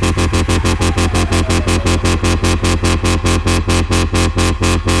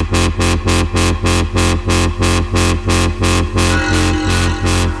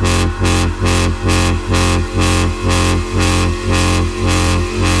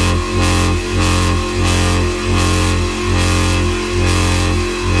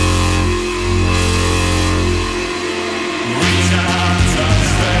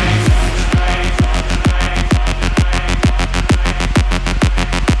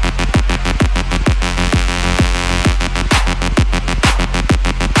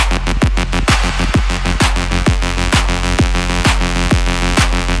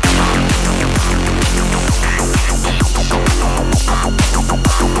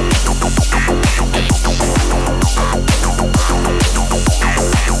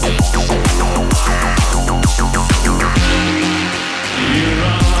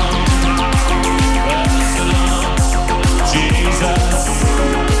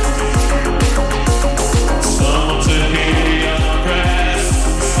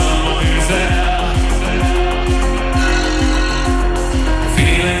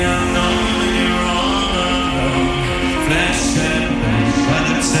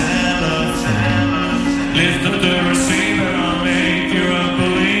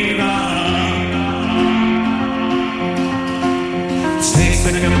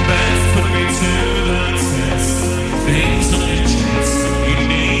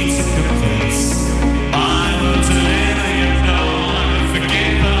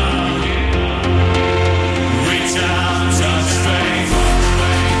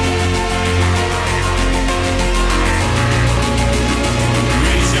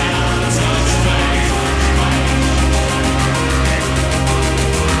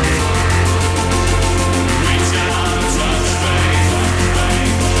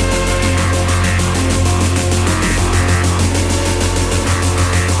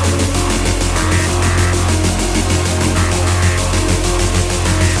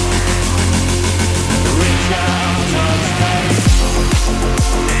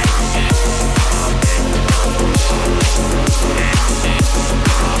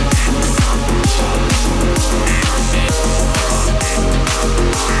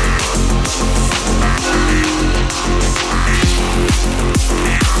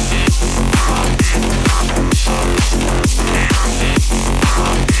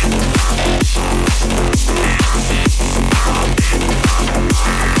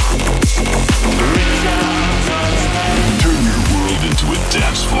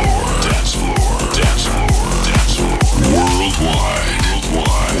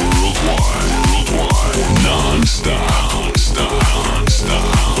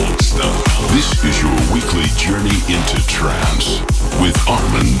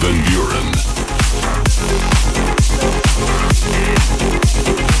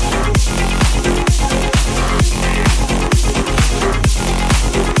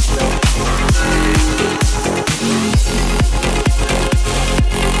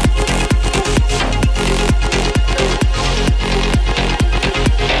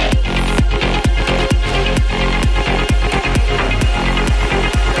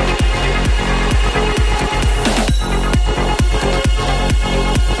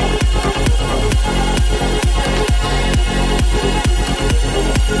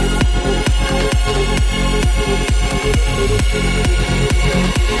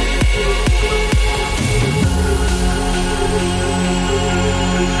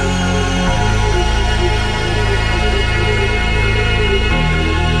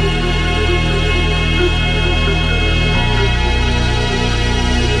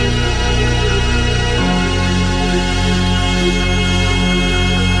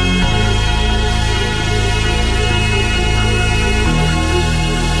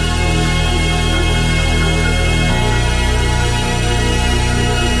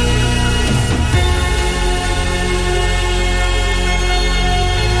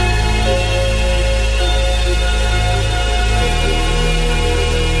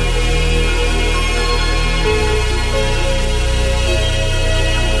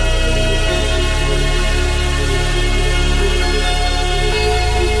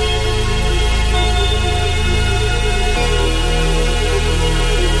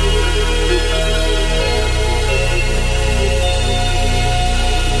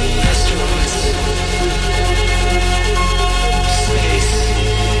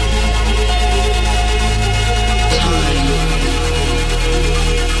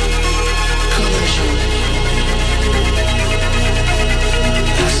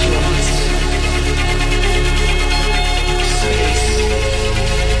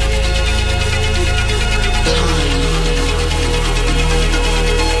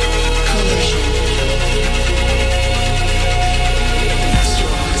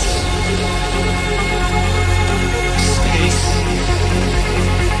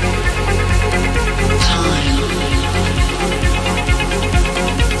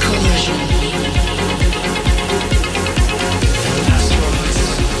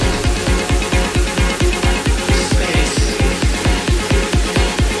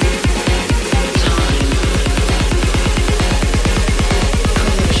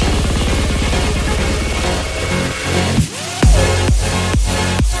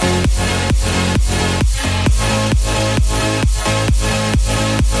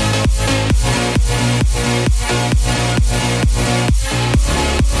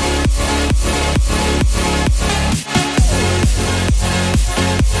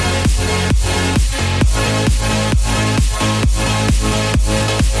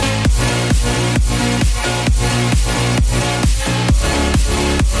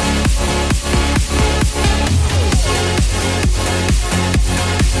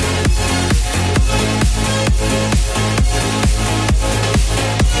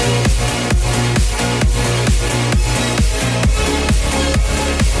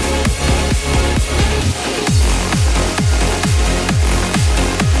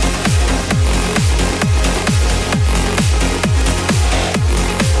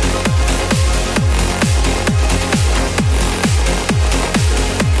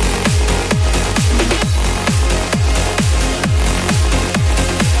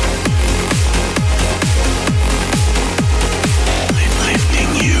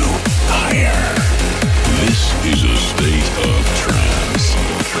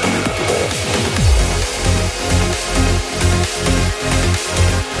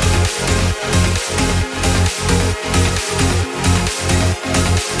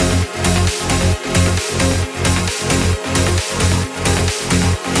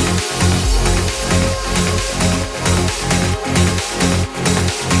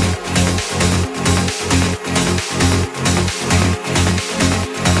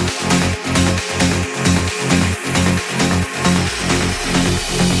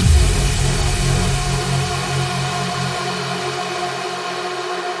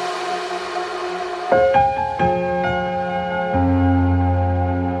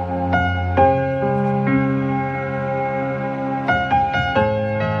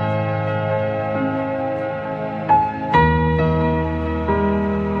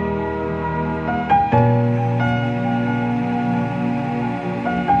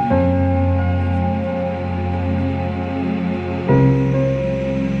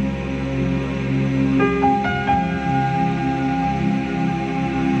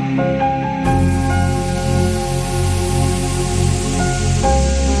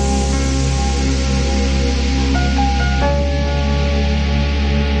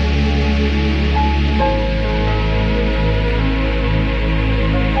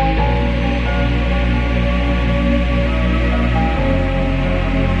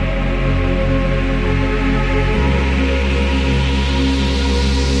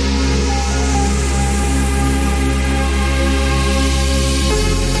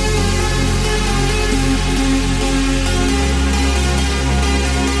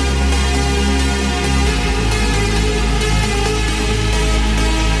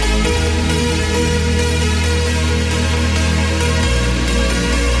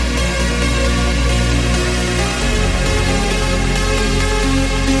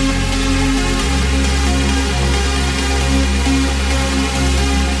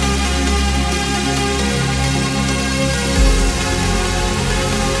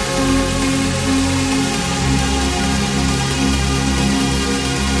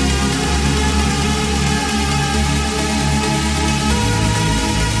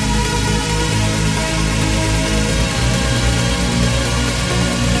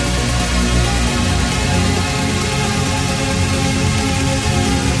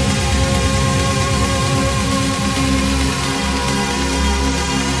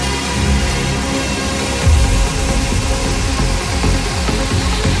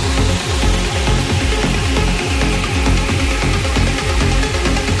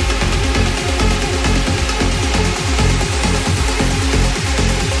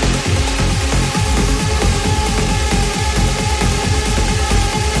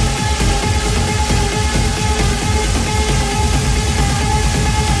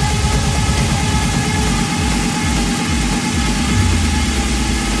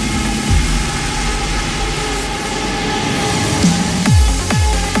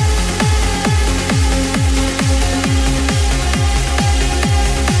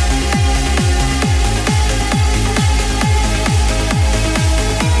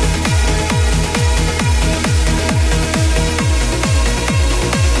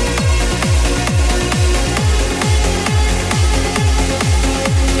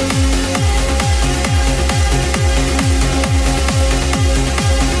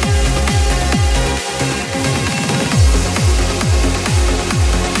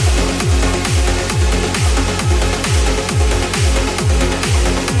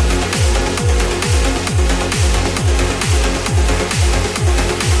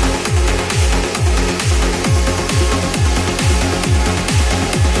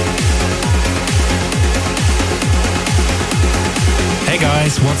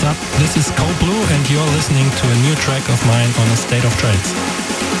 what's up? This is Cold Blue and you're listening to a new track of mine on A State of Trance.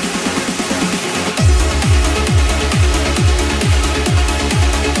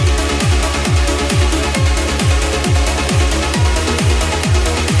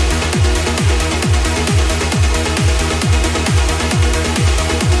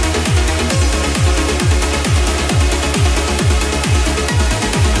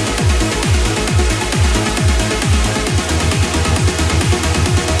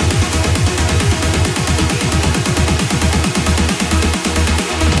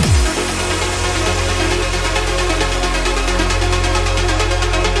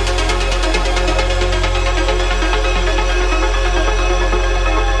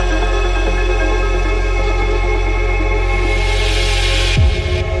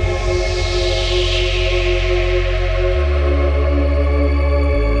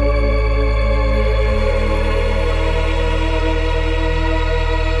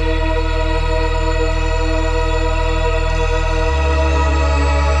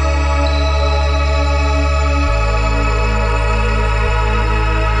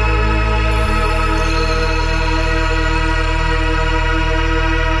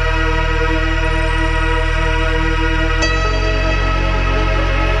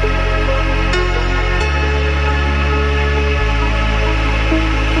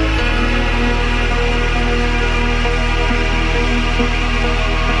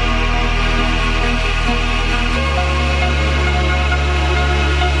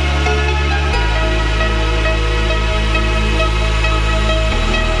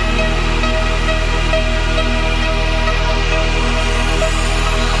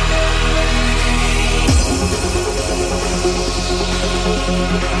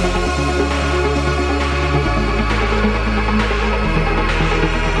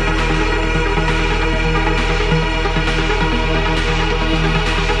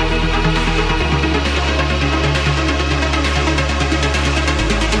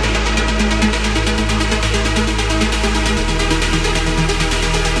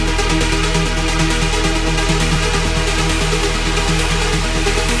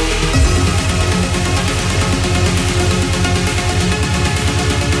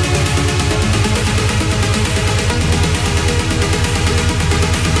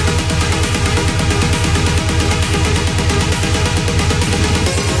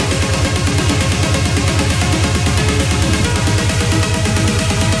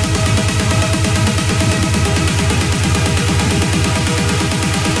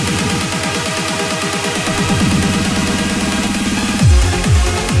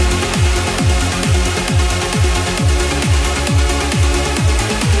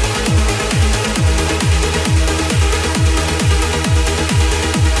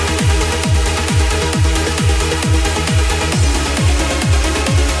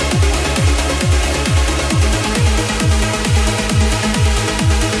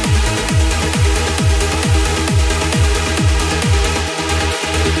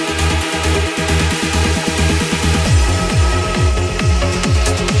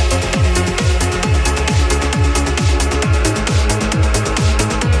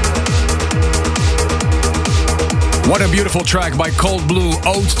 What a beautiful track by Cold Blue,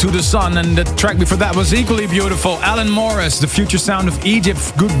 Ode to the Sun. And the track before that was equally beautiful. Alan Morris, The Future Sound of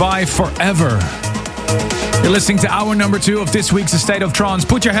Egypt, Goodbye Forever. You're listening to hour number 2 of this week's A State of Trance.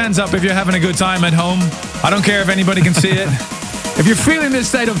 Put your hands up if you're having a good time at home. I don't care if anybody can see it. If you're feeling this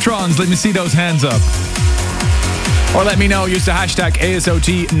state of trance, let me see those hands up. Or let me know, use the hashtag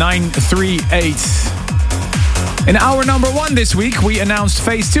ASOT938. In hour number 1 this week, we announced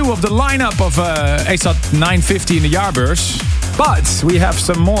phase 2 of the lineup of ASOT 950 in the Jaarbeurs. But we have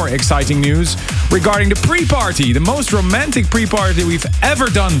some more exciting news regarding the pre-party, the most romantic pre-party we've ever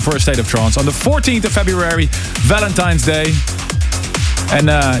done for A State of Trance on the 14th of February, Valentine's Day. And,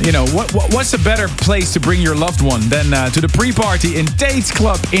 what's a better place to bring your loved one than to the pre-party in Tate's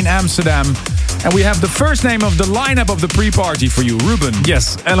Club in Amsterdam? And we have the first name of the lineup of the pre-party for you, Ruben.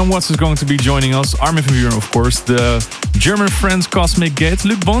 Yes, Alan Watts is going to be joining us. Armin van Buuren, of course. The German friends Cosmic Gate,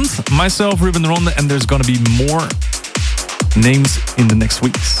 Luc Bond, myself, Ruben Ronde. And there's going to be more names in the next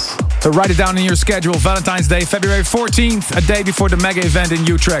weeks. So write it down in your schedule. Valentine's Day, February 14th, a day before the mega event in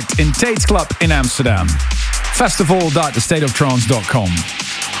Utrecht in Tate's Club in Amsterdam. Festival.thestateoftrance.com.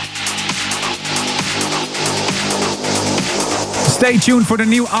 Stay tuned for the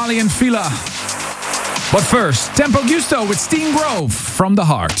new Alien Villa. But first, Tempo Giusto with Steen Grove, From the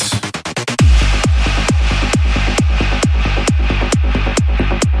Heart.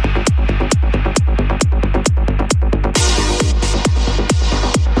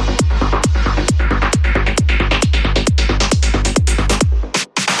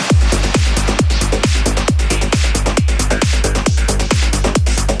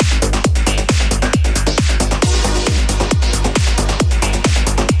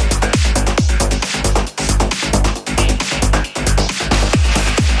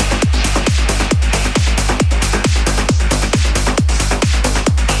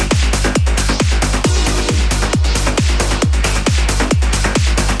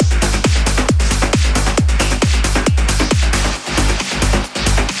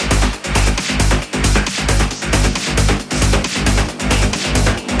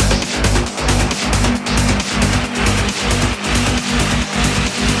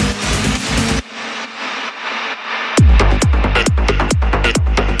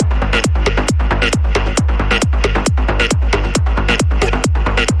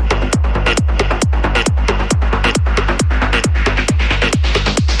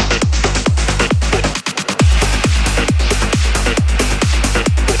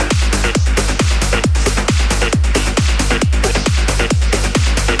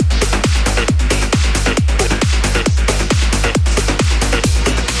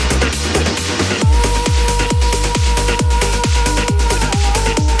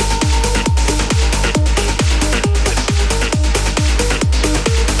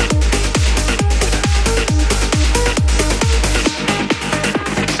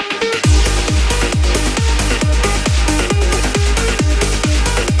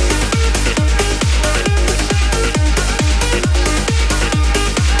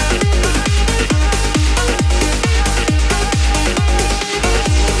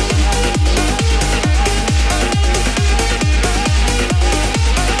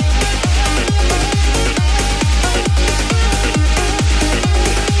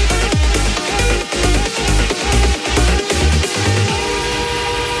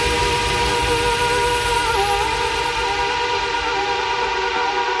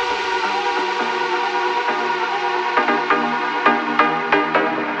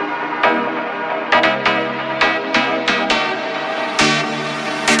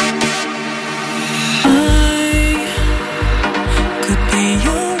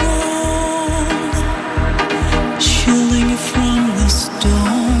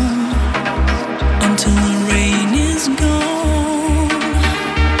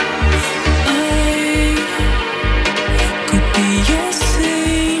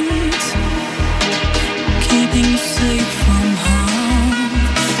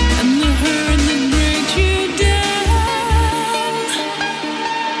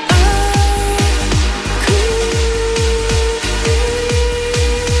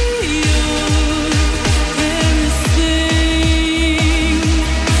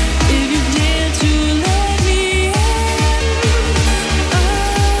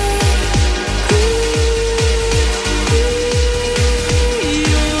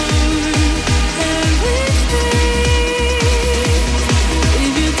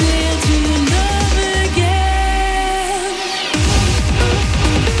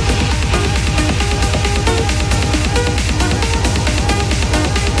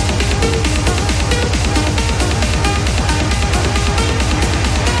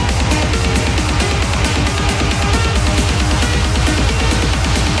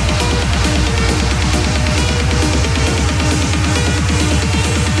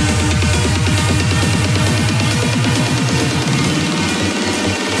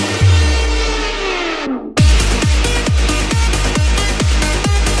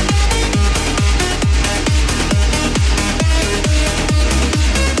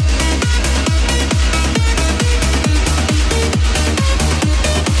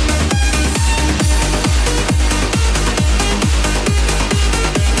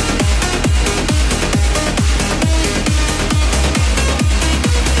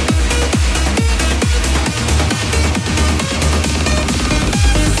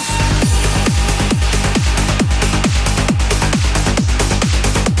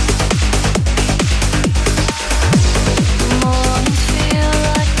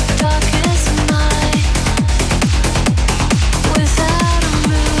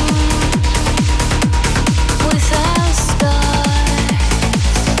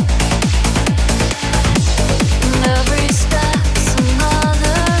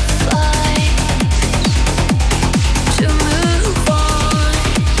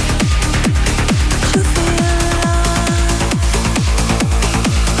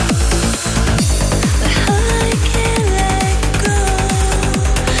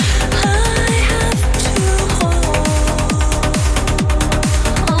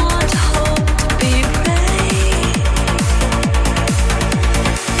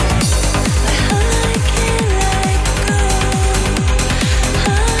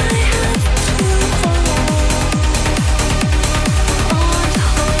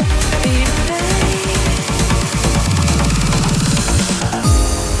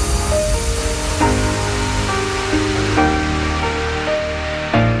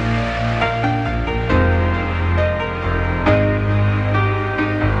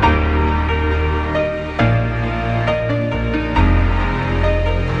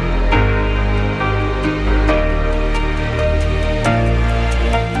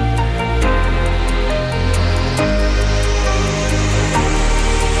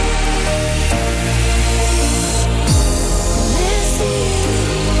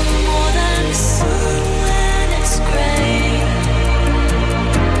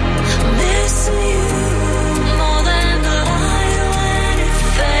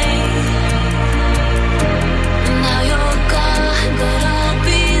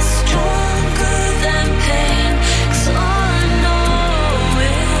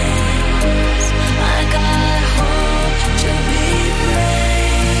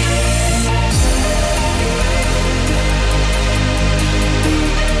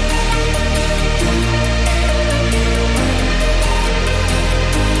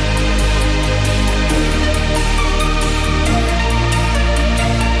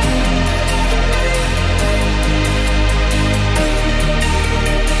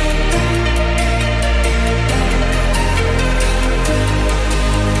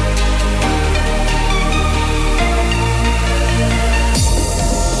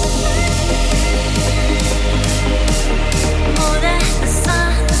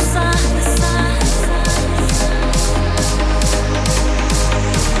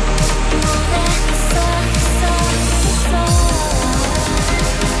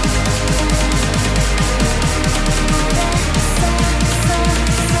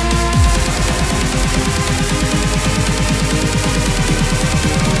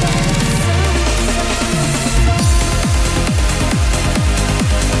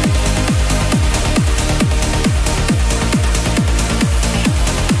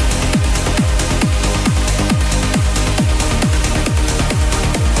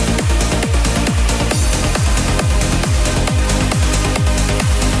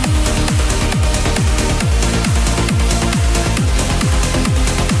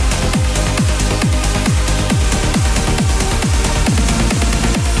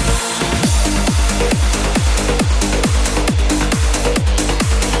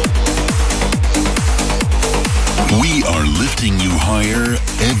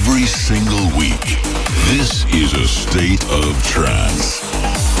 single week. This is a state of trance.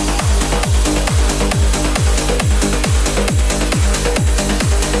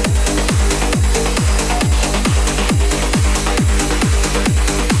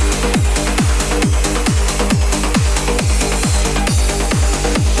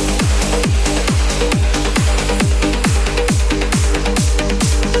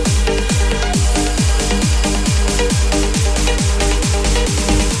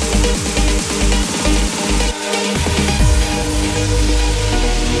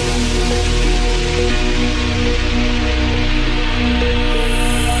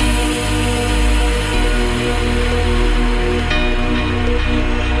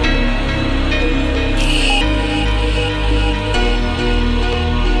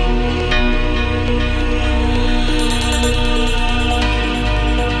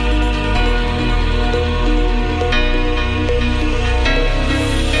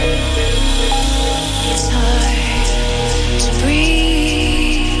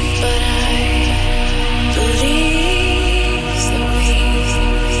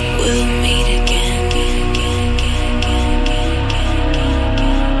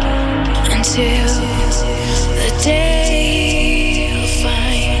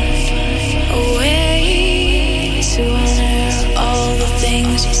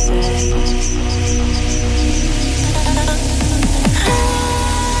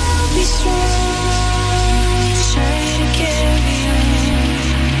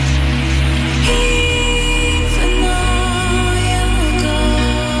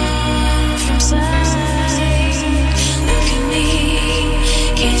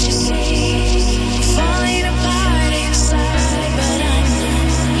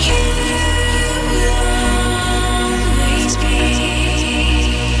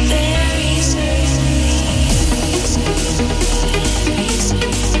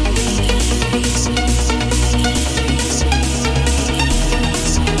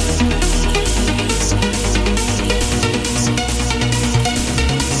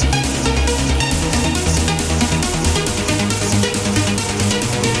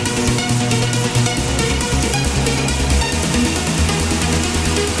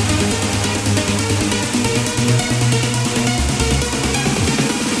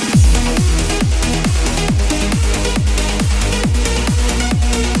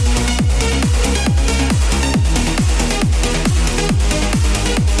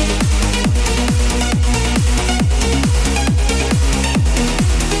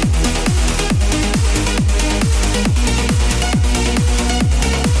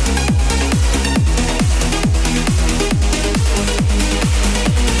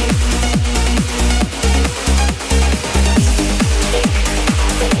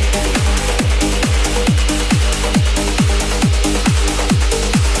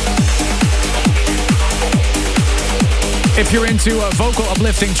 If you're into vocal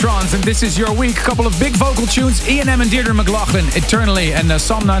uplifting trance, and this is your week, couple of big vocal tunes, E&M and Deirdre McLaughlin, Eternally, and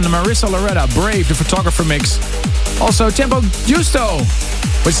Somna and Marissa Loretta, Brave, the photographer mix. Also Tempo Giusto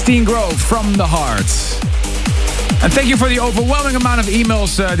with Steen Grove, From the Heart. And thank you for the overwhelming amount of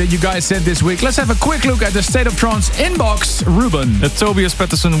emails that you guys sent this week. Let's have a quick look at the State of Trance inbox. Ruben. Tobias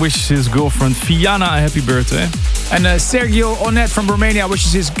Patterson wishes his girlfriend Fiana a happy birthday. And Sergio Onet from Romania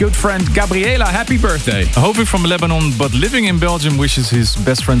wishes his good friend Gabriela happy birthday. Hovik from Lebanon but living in Belgium wishes his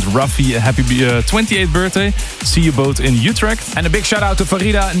best friend Rafi a happy 28th birthday. See you both in Utrecht. And a big shout out to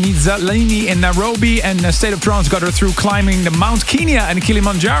Farida Nizalini in Nairobi. And State of Trance got her through climbing the Mount Kenya and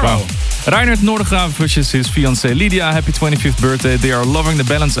Kilimanjaro. Wow. Reinhard Noordegraaf wishes his fiancée Lydia a happy 25th birthday. They are loving the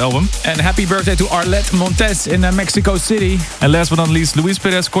Balance album. And happy birthday to Arlette Montes in Mexico City. And last but not least, Luis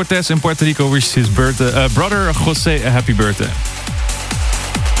Perez Cortez in Puerto Rico wishes his brother Jose a happy birthday.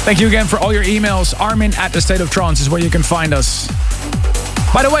 Thank you again for all your emails. Armin at The State of Trance is where you can find us.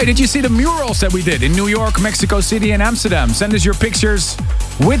 By the way, did you see the murals that we did in New York, Mexico City, and Amsterdam? Send us your pictures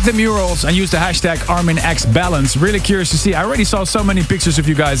with the murals and use the hashtag ArminXBalance. Really curious to see. I already saw so many pictures of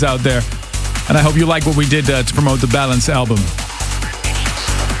you guys out there. And I hope you like what we did to promote the Balance album.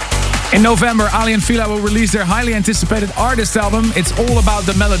 In November, Ali and Fila will release their highly anticipated Artist album. It's all about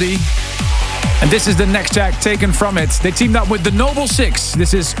the melody. And this is the next track taken from it. They teamed up with the Noble Six.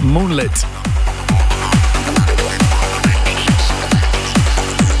 This is Moonlit.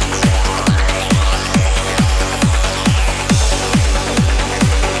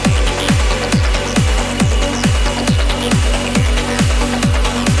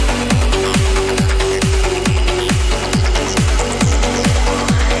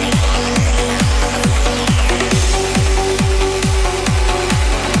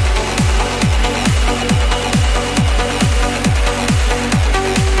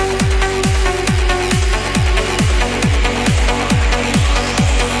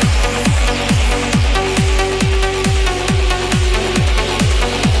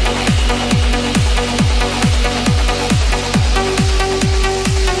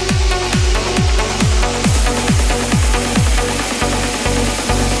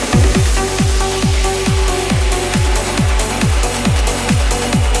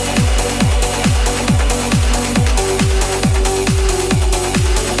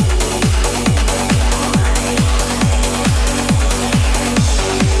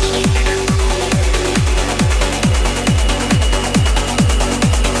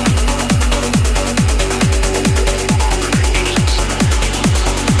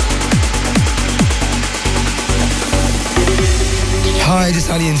 Hi, this is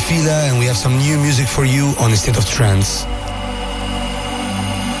Ali and Fila, and we have some new music for you on A State of Trance.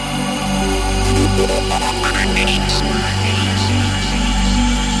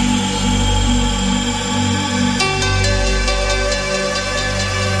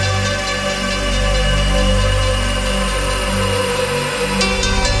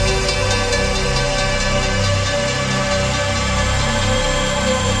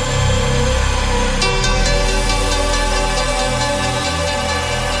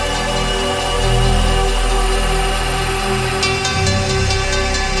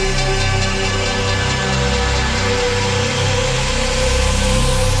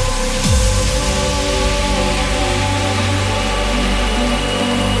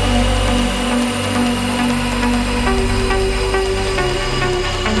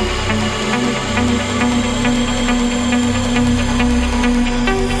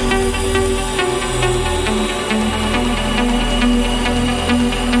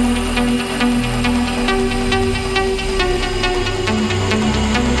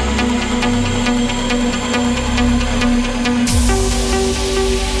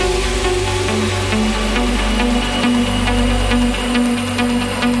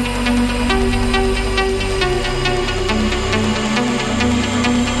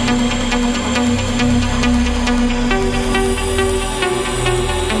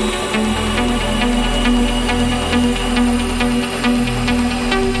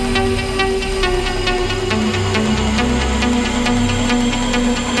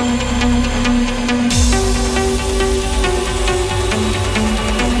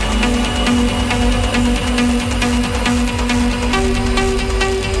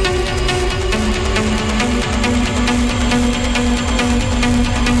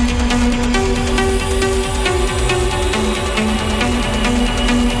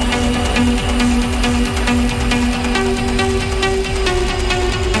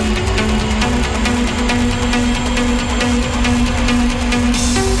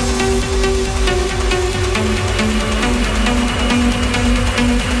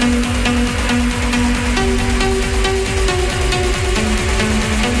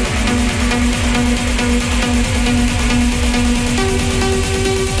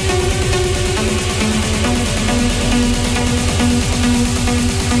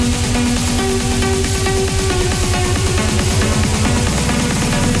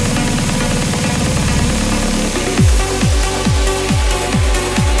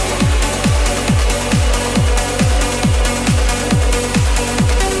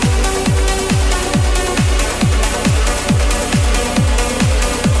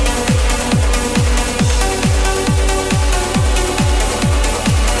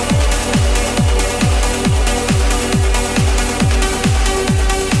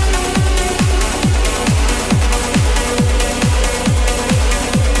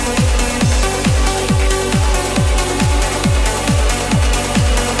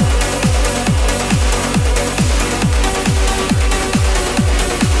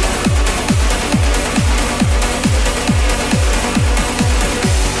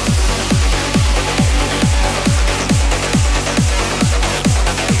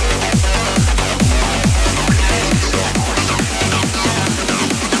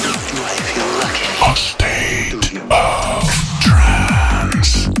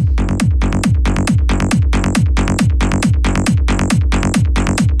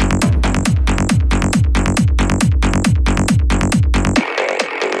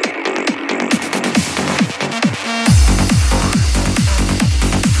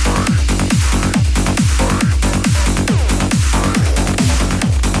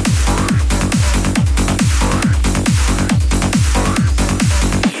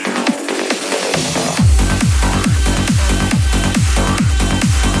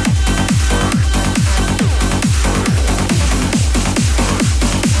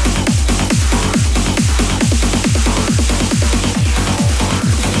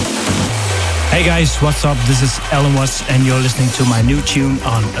 Hey guys, what's up? This is Alan Watts and you're listening to my new tune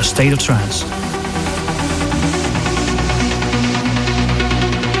on A State of Trance.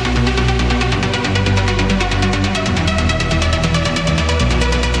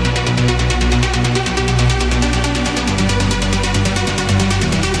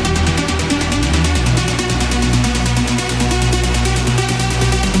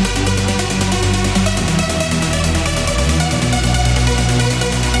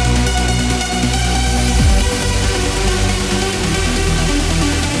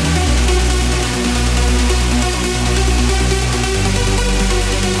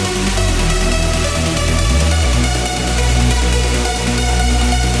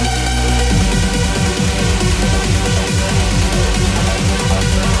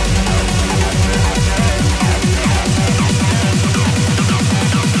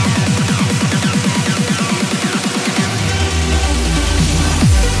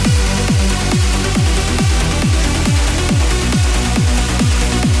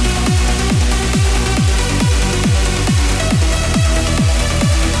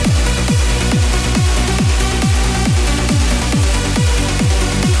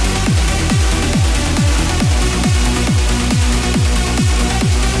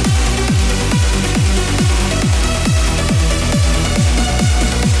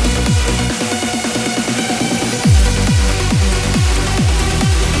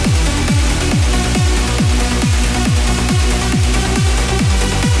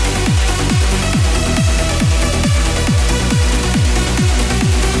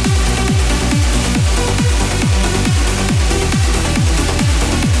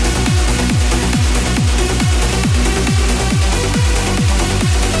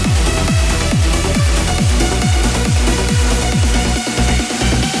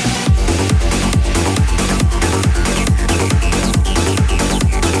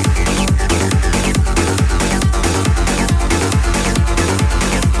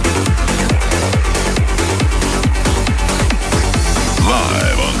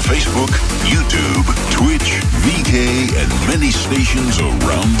 Facebook, YouTube, Twitch, VK, and many stations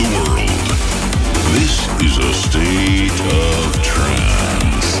around the world. This is a state of trance.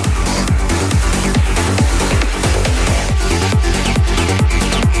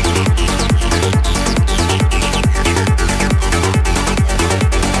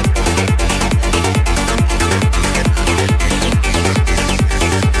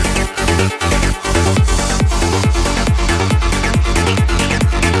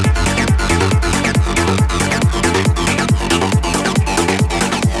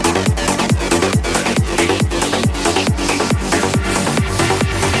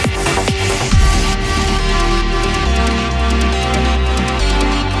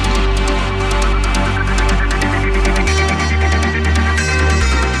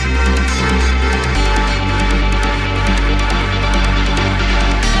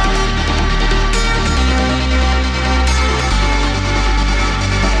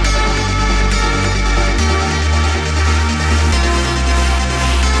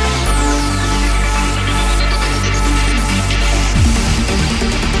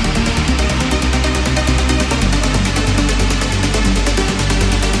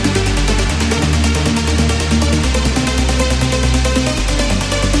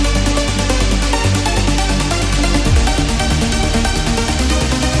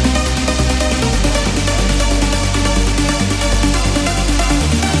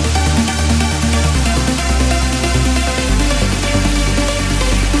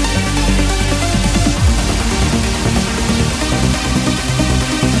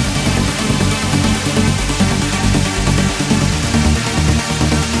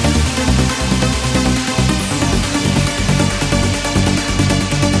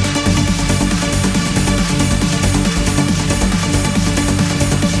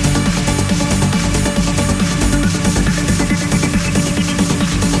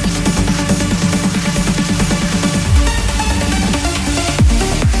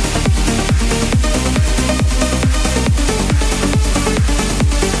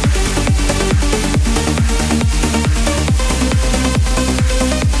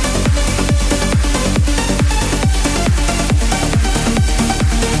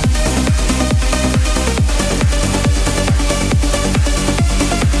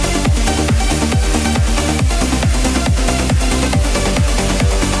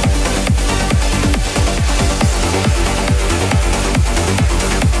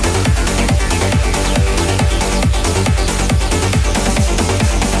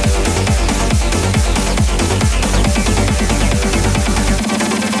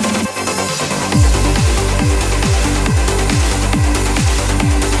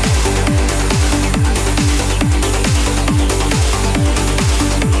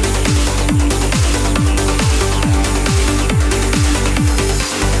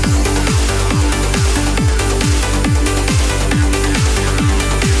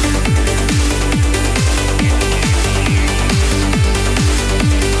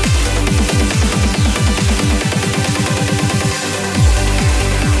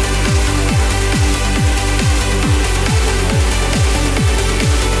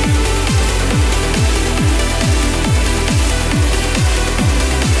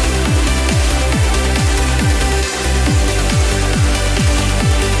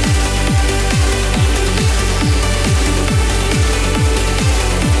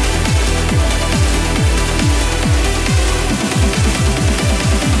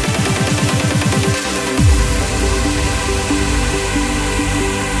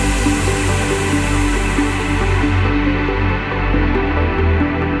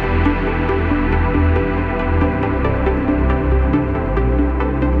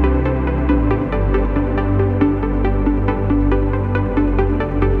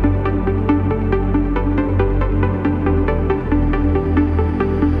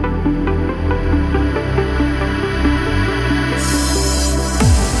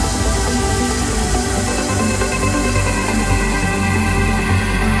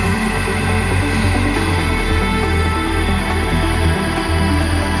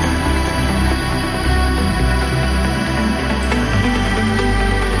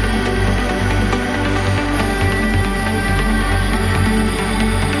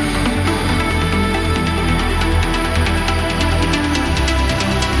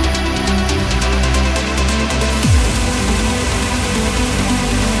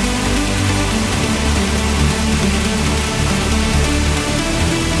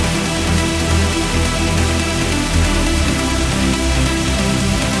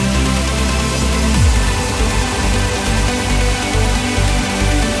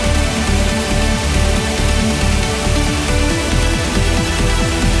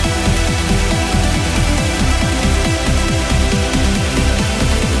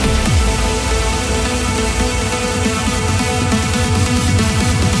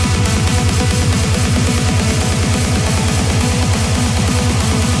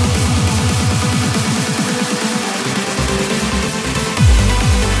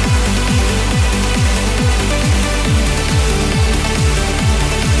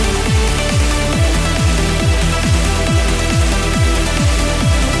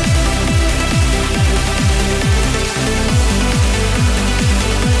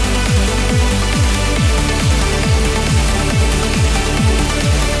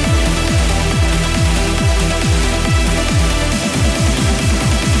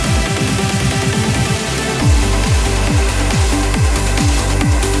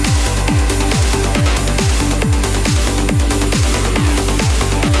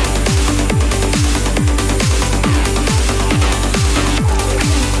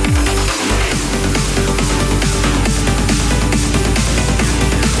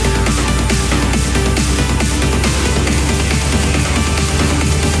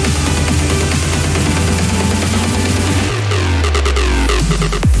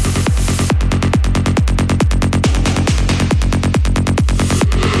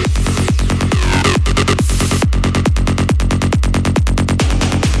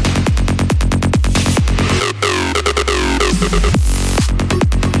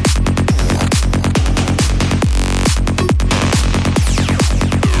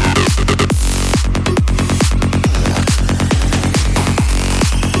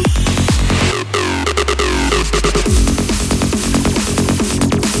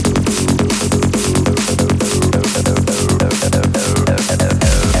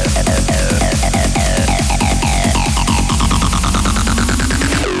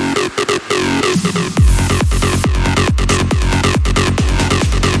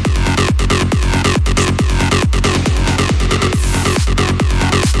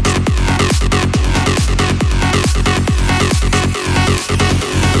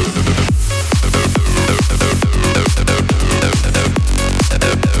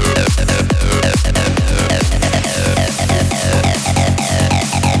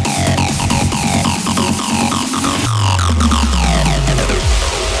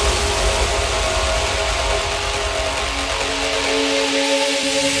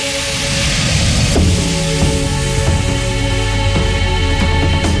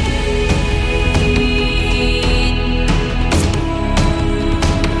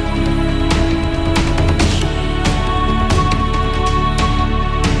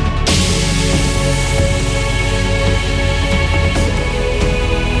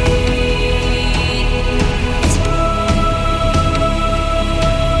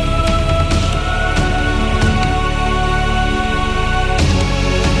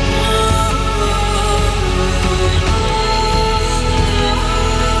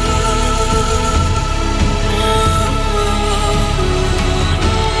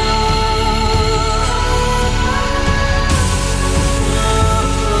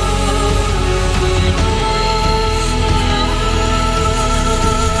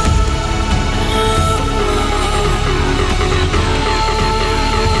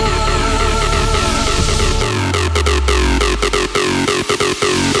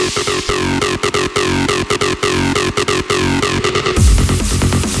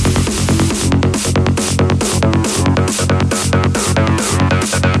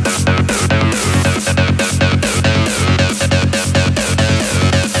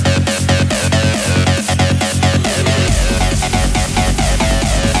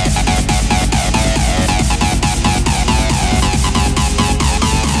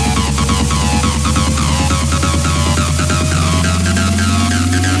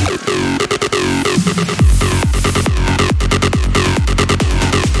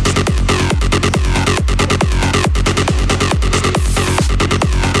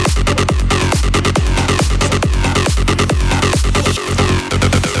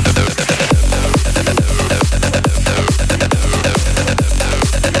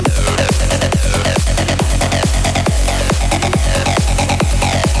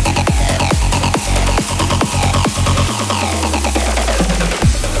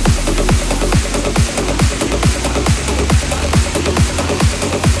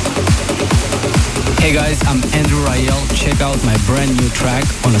 Andrew Rayel. Check out my brand new track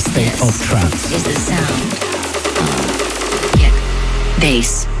on A State of Trance. Is the sound of kick,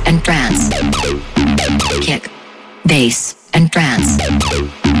 bass, and trance. Kick, bass, and trance.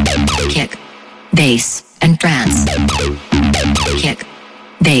 Kick, bass, and trance. Kick,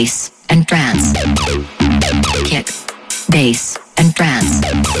 bass, and trance. Kick, bass, and trance.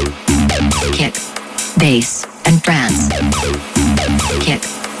 Kick, bass, and trance. Kick,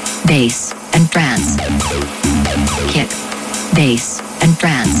 bass, and trance. Kick, bass, and trance. Kick, bass,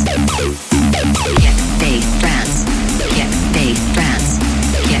 trance. Kick, bass, trance. Kick, bass, trance. Kick, bass, trance.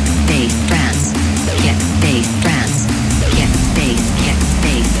 Kick, bass, kick, bass, kick, bass, kick,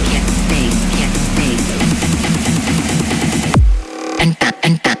 bass,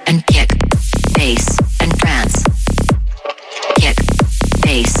 and kick, bass, and trance. Kick,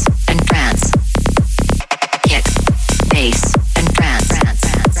 bass, and trance. Kick, bass, and trance.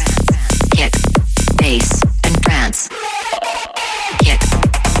 Kick, bass, and trance. Kick,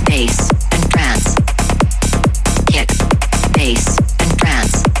 bass, and trance. Kick, bass,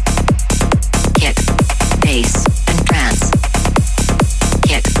 and trance. Kick, bass, and trance.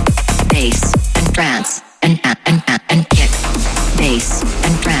 Kick, bass, and trance. And kick, bass,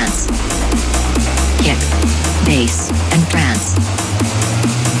 and trance. Kick, bass, and trance.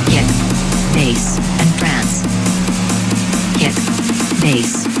 Kick, bass, and trance. Kick,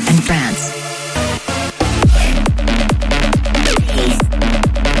 bass, and trance.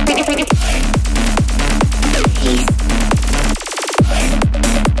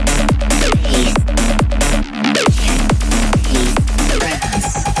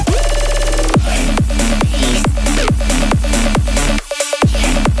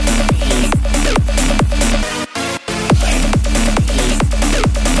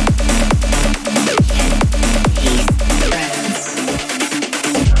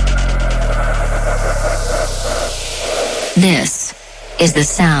 This is the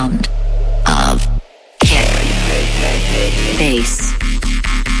sound of kick, bass,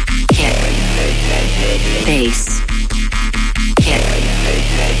 kick, bass, kick,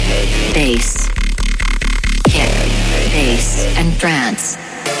 bass, kick, bass, and trance.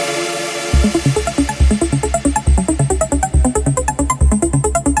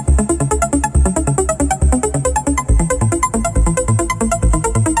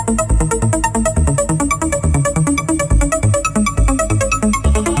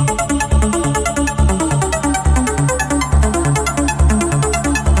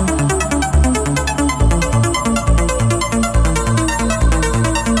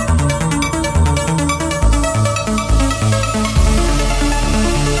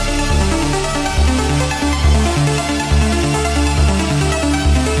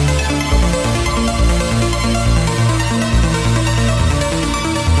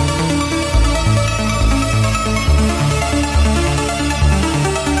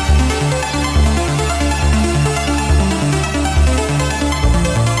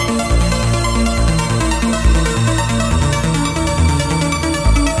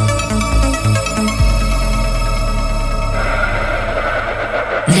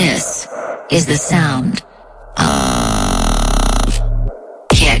 This is the sound of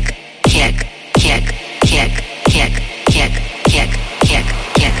kick, kick, kick, kick, kick, kick, kick, kick, kick,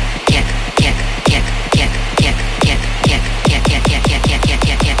 kick, kick, kick, kick, kick, kick, kick, kick,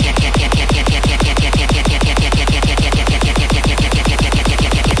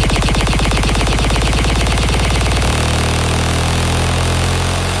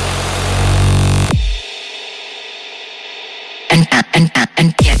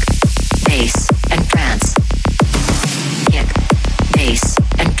 and kick, bass, and trance. Kick, bass,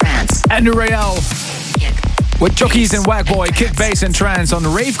 and trance. Andrew Rayel with Jockeys and Whackboy, Kick, Bass, and Trance on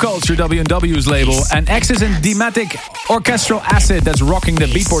Rave Culture, W&W's label, and Axis and Dematic Orchestral Acid that's rocking the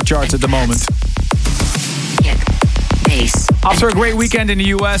Beatport charts at the moment. Kick, bass. After a great weekend in the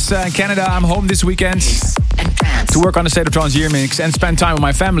US and Canada, I'm home this weekend to work on the State of Trance year mix and spend time with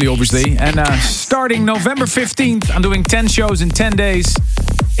my family, obviously. And starting November 15th, I'm doing 10 shows in 10 days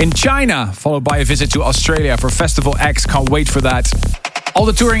in China, followed by a visit to Australia for Festival X. Can't wait for that. All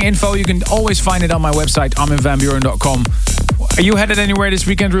the touring info, you can always find it on my website, arminvanbuuren.com. Are you headed anywhere this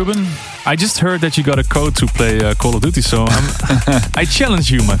weekend, Ruben? I just heard that you got a code to play Call of Duty, so I challenge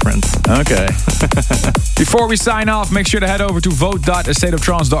you, my friend. Okay. Before we sign off, make sure to head over to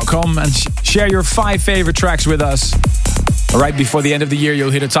vote.astateoftrance.com and share your 5 favorite tracks with us. Right before the end of the year,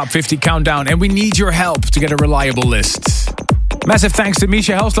 you'll hit a top 50 countdown, and we need your help to get a reliable list. Massive thanks to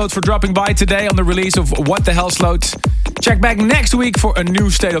Misha Helsloot for dropping by today on the release of What the Helsloot. Check back next week for a new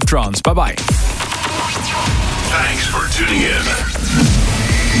State of Trance. Bye-bye. Thanks for tuning in.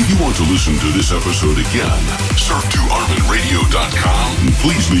 If you want to listen to this episode again, surf to ArminRadio.com and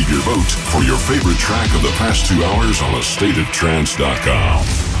please leave your vote for your favorite track of the past 2 hours on AstateOfTrance.com.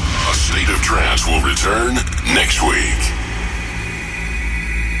 A State of Trance will return next week.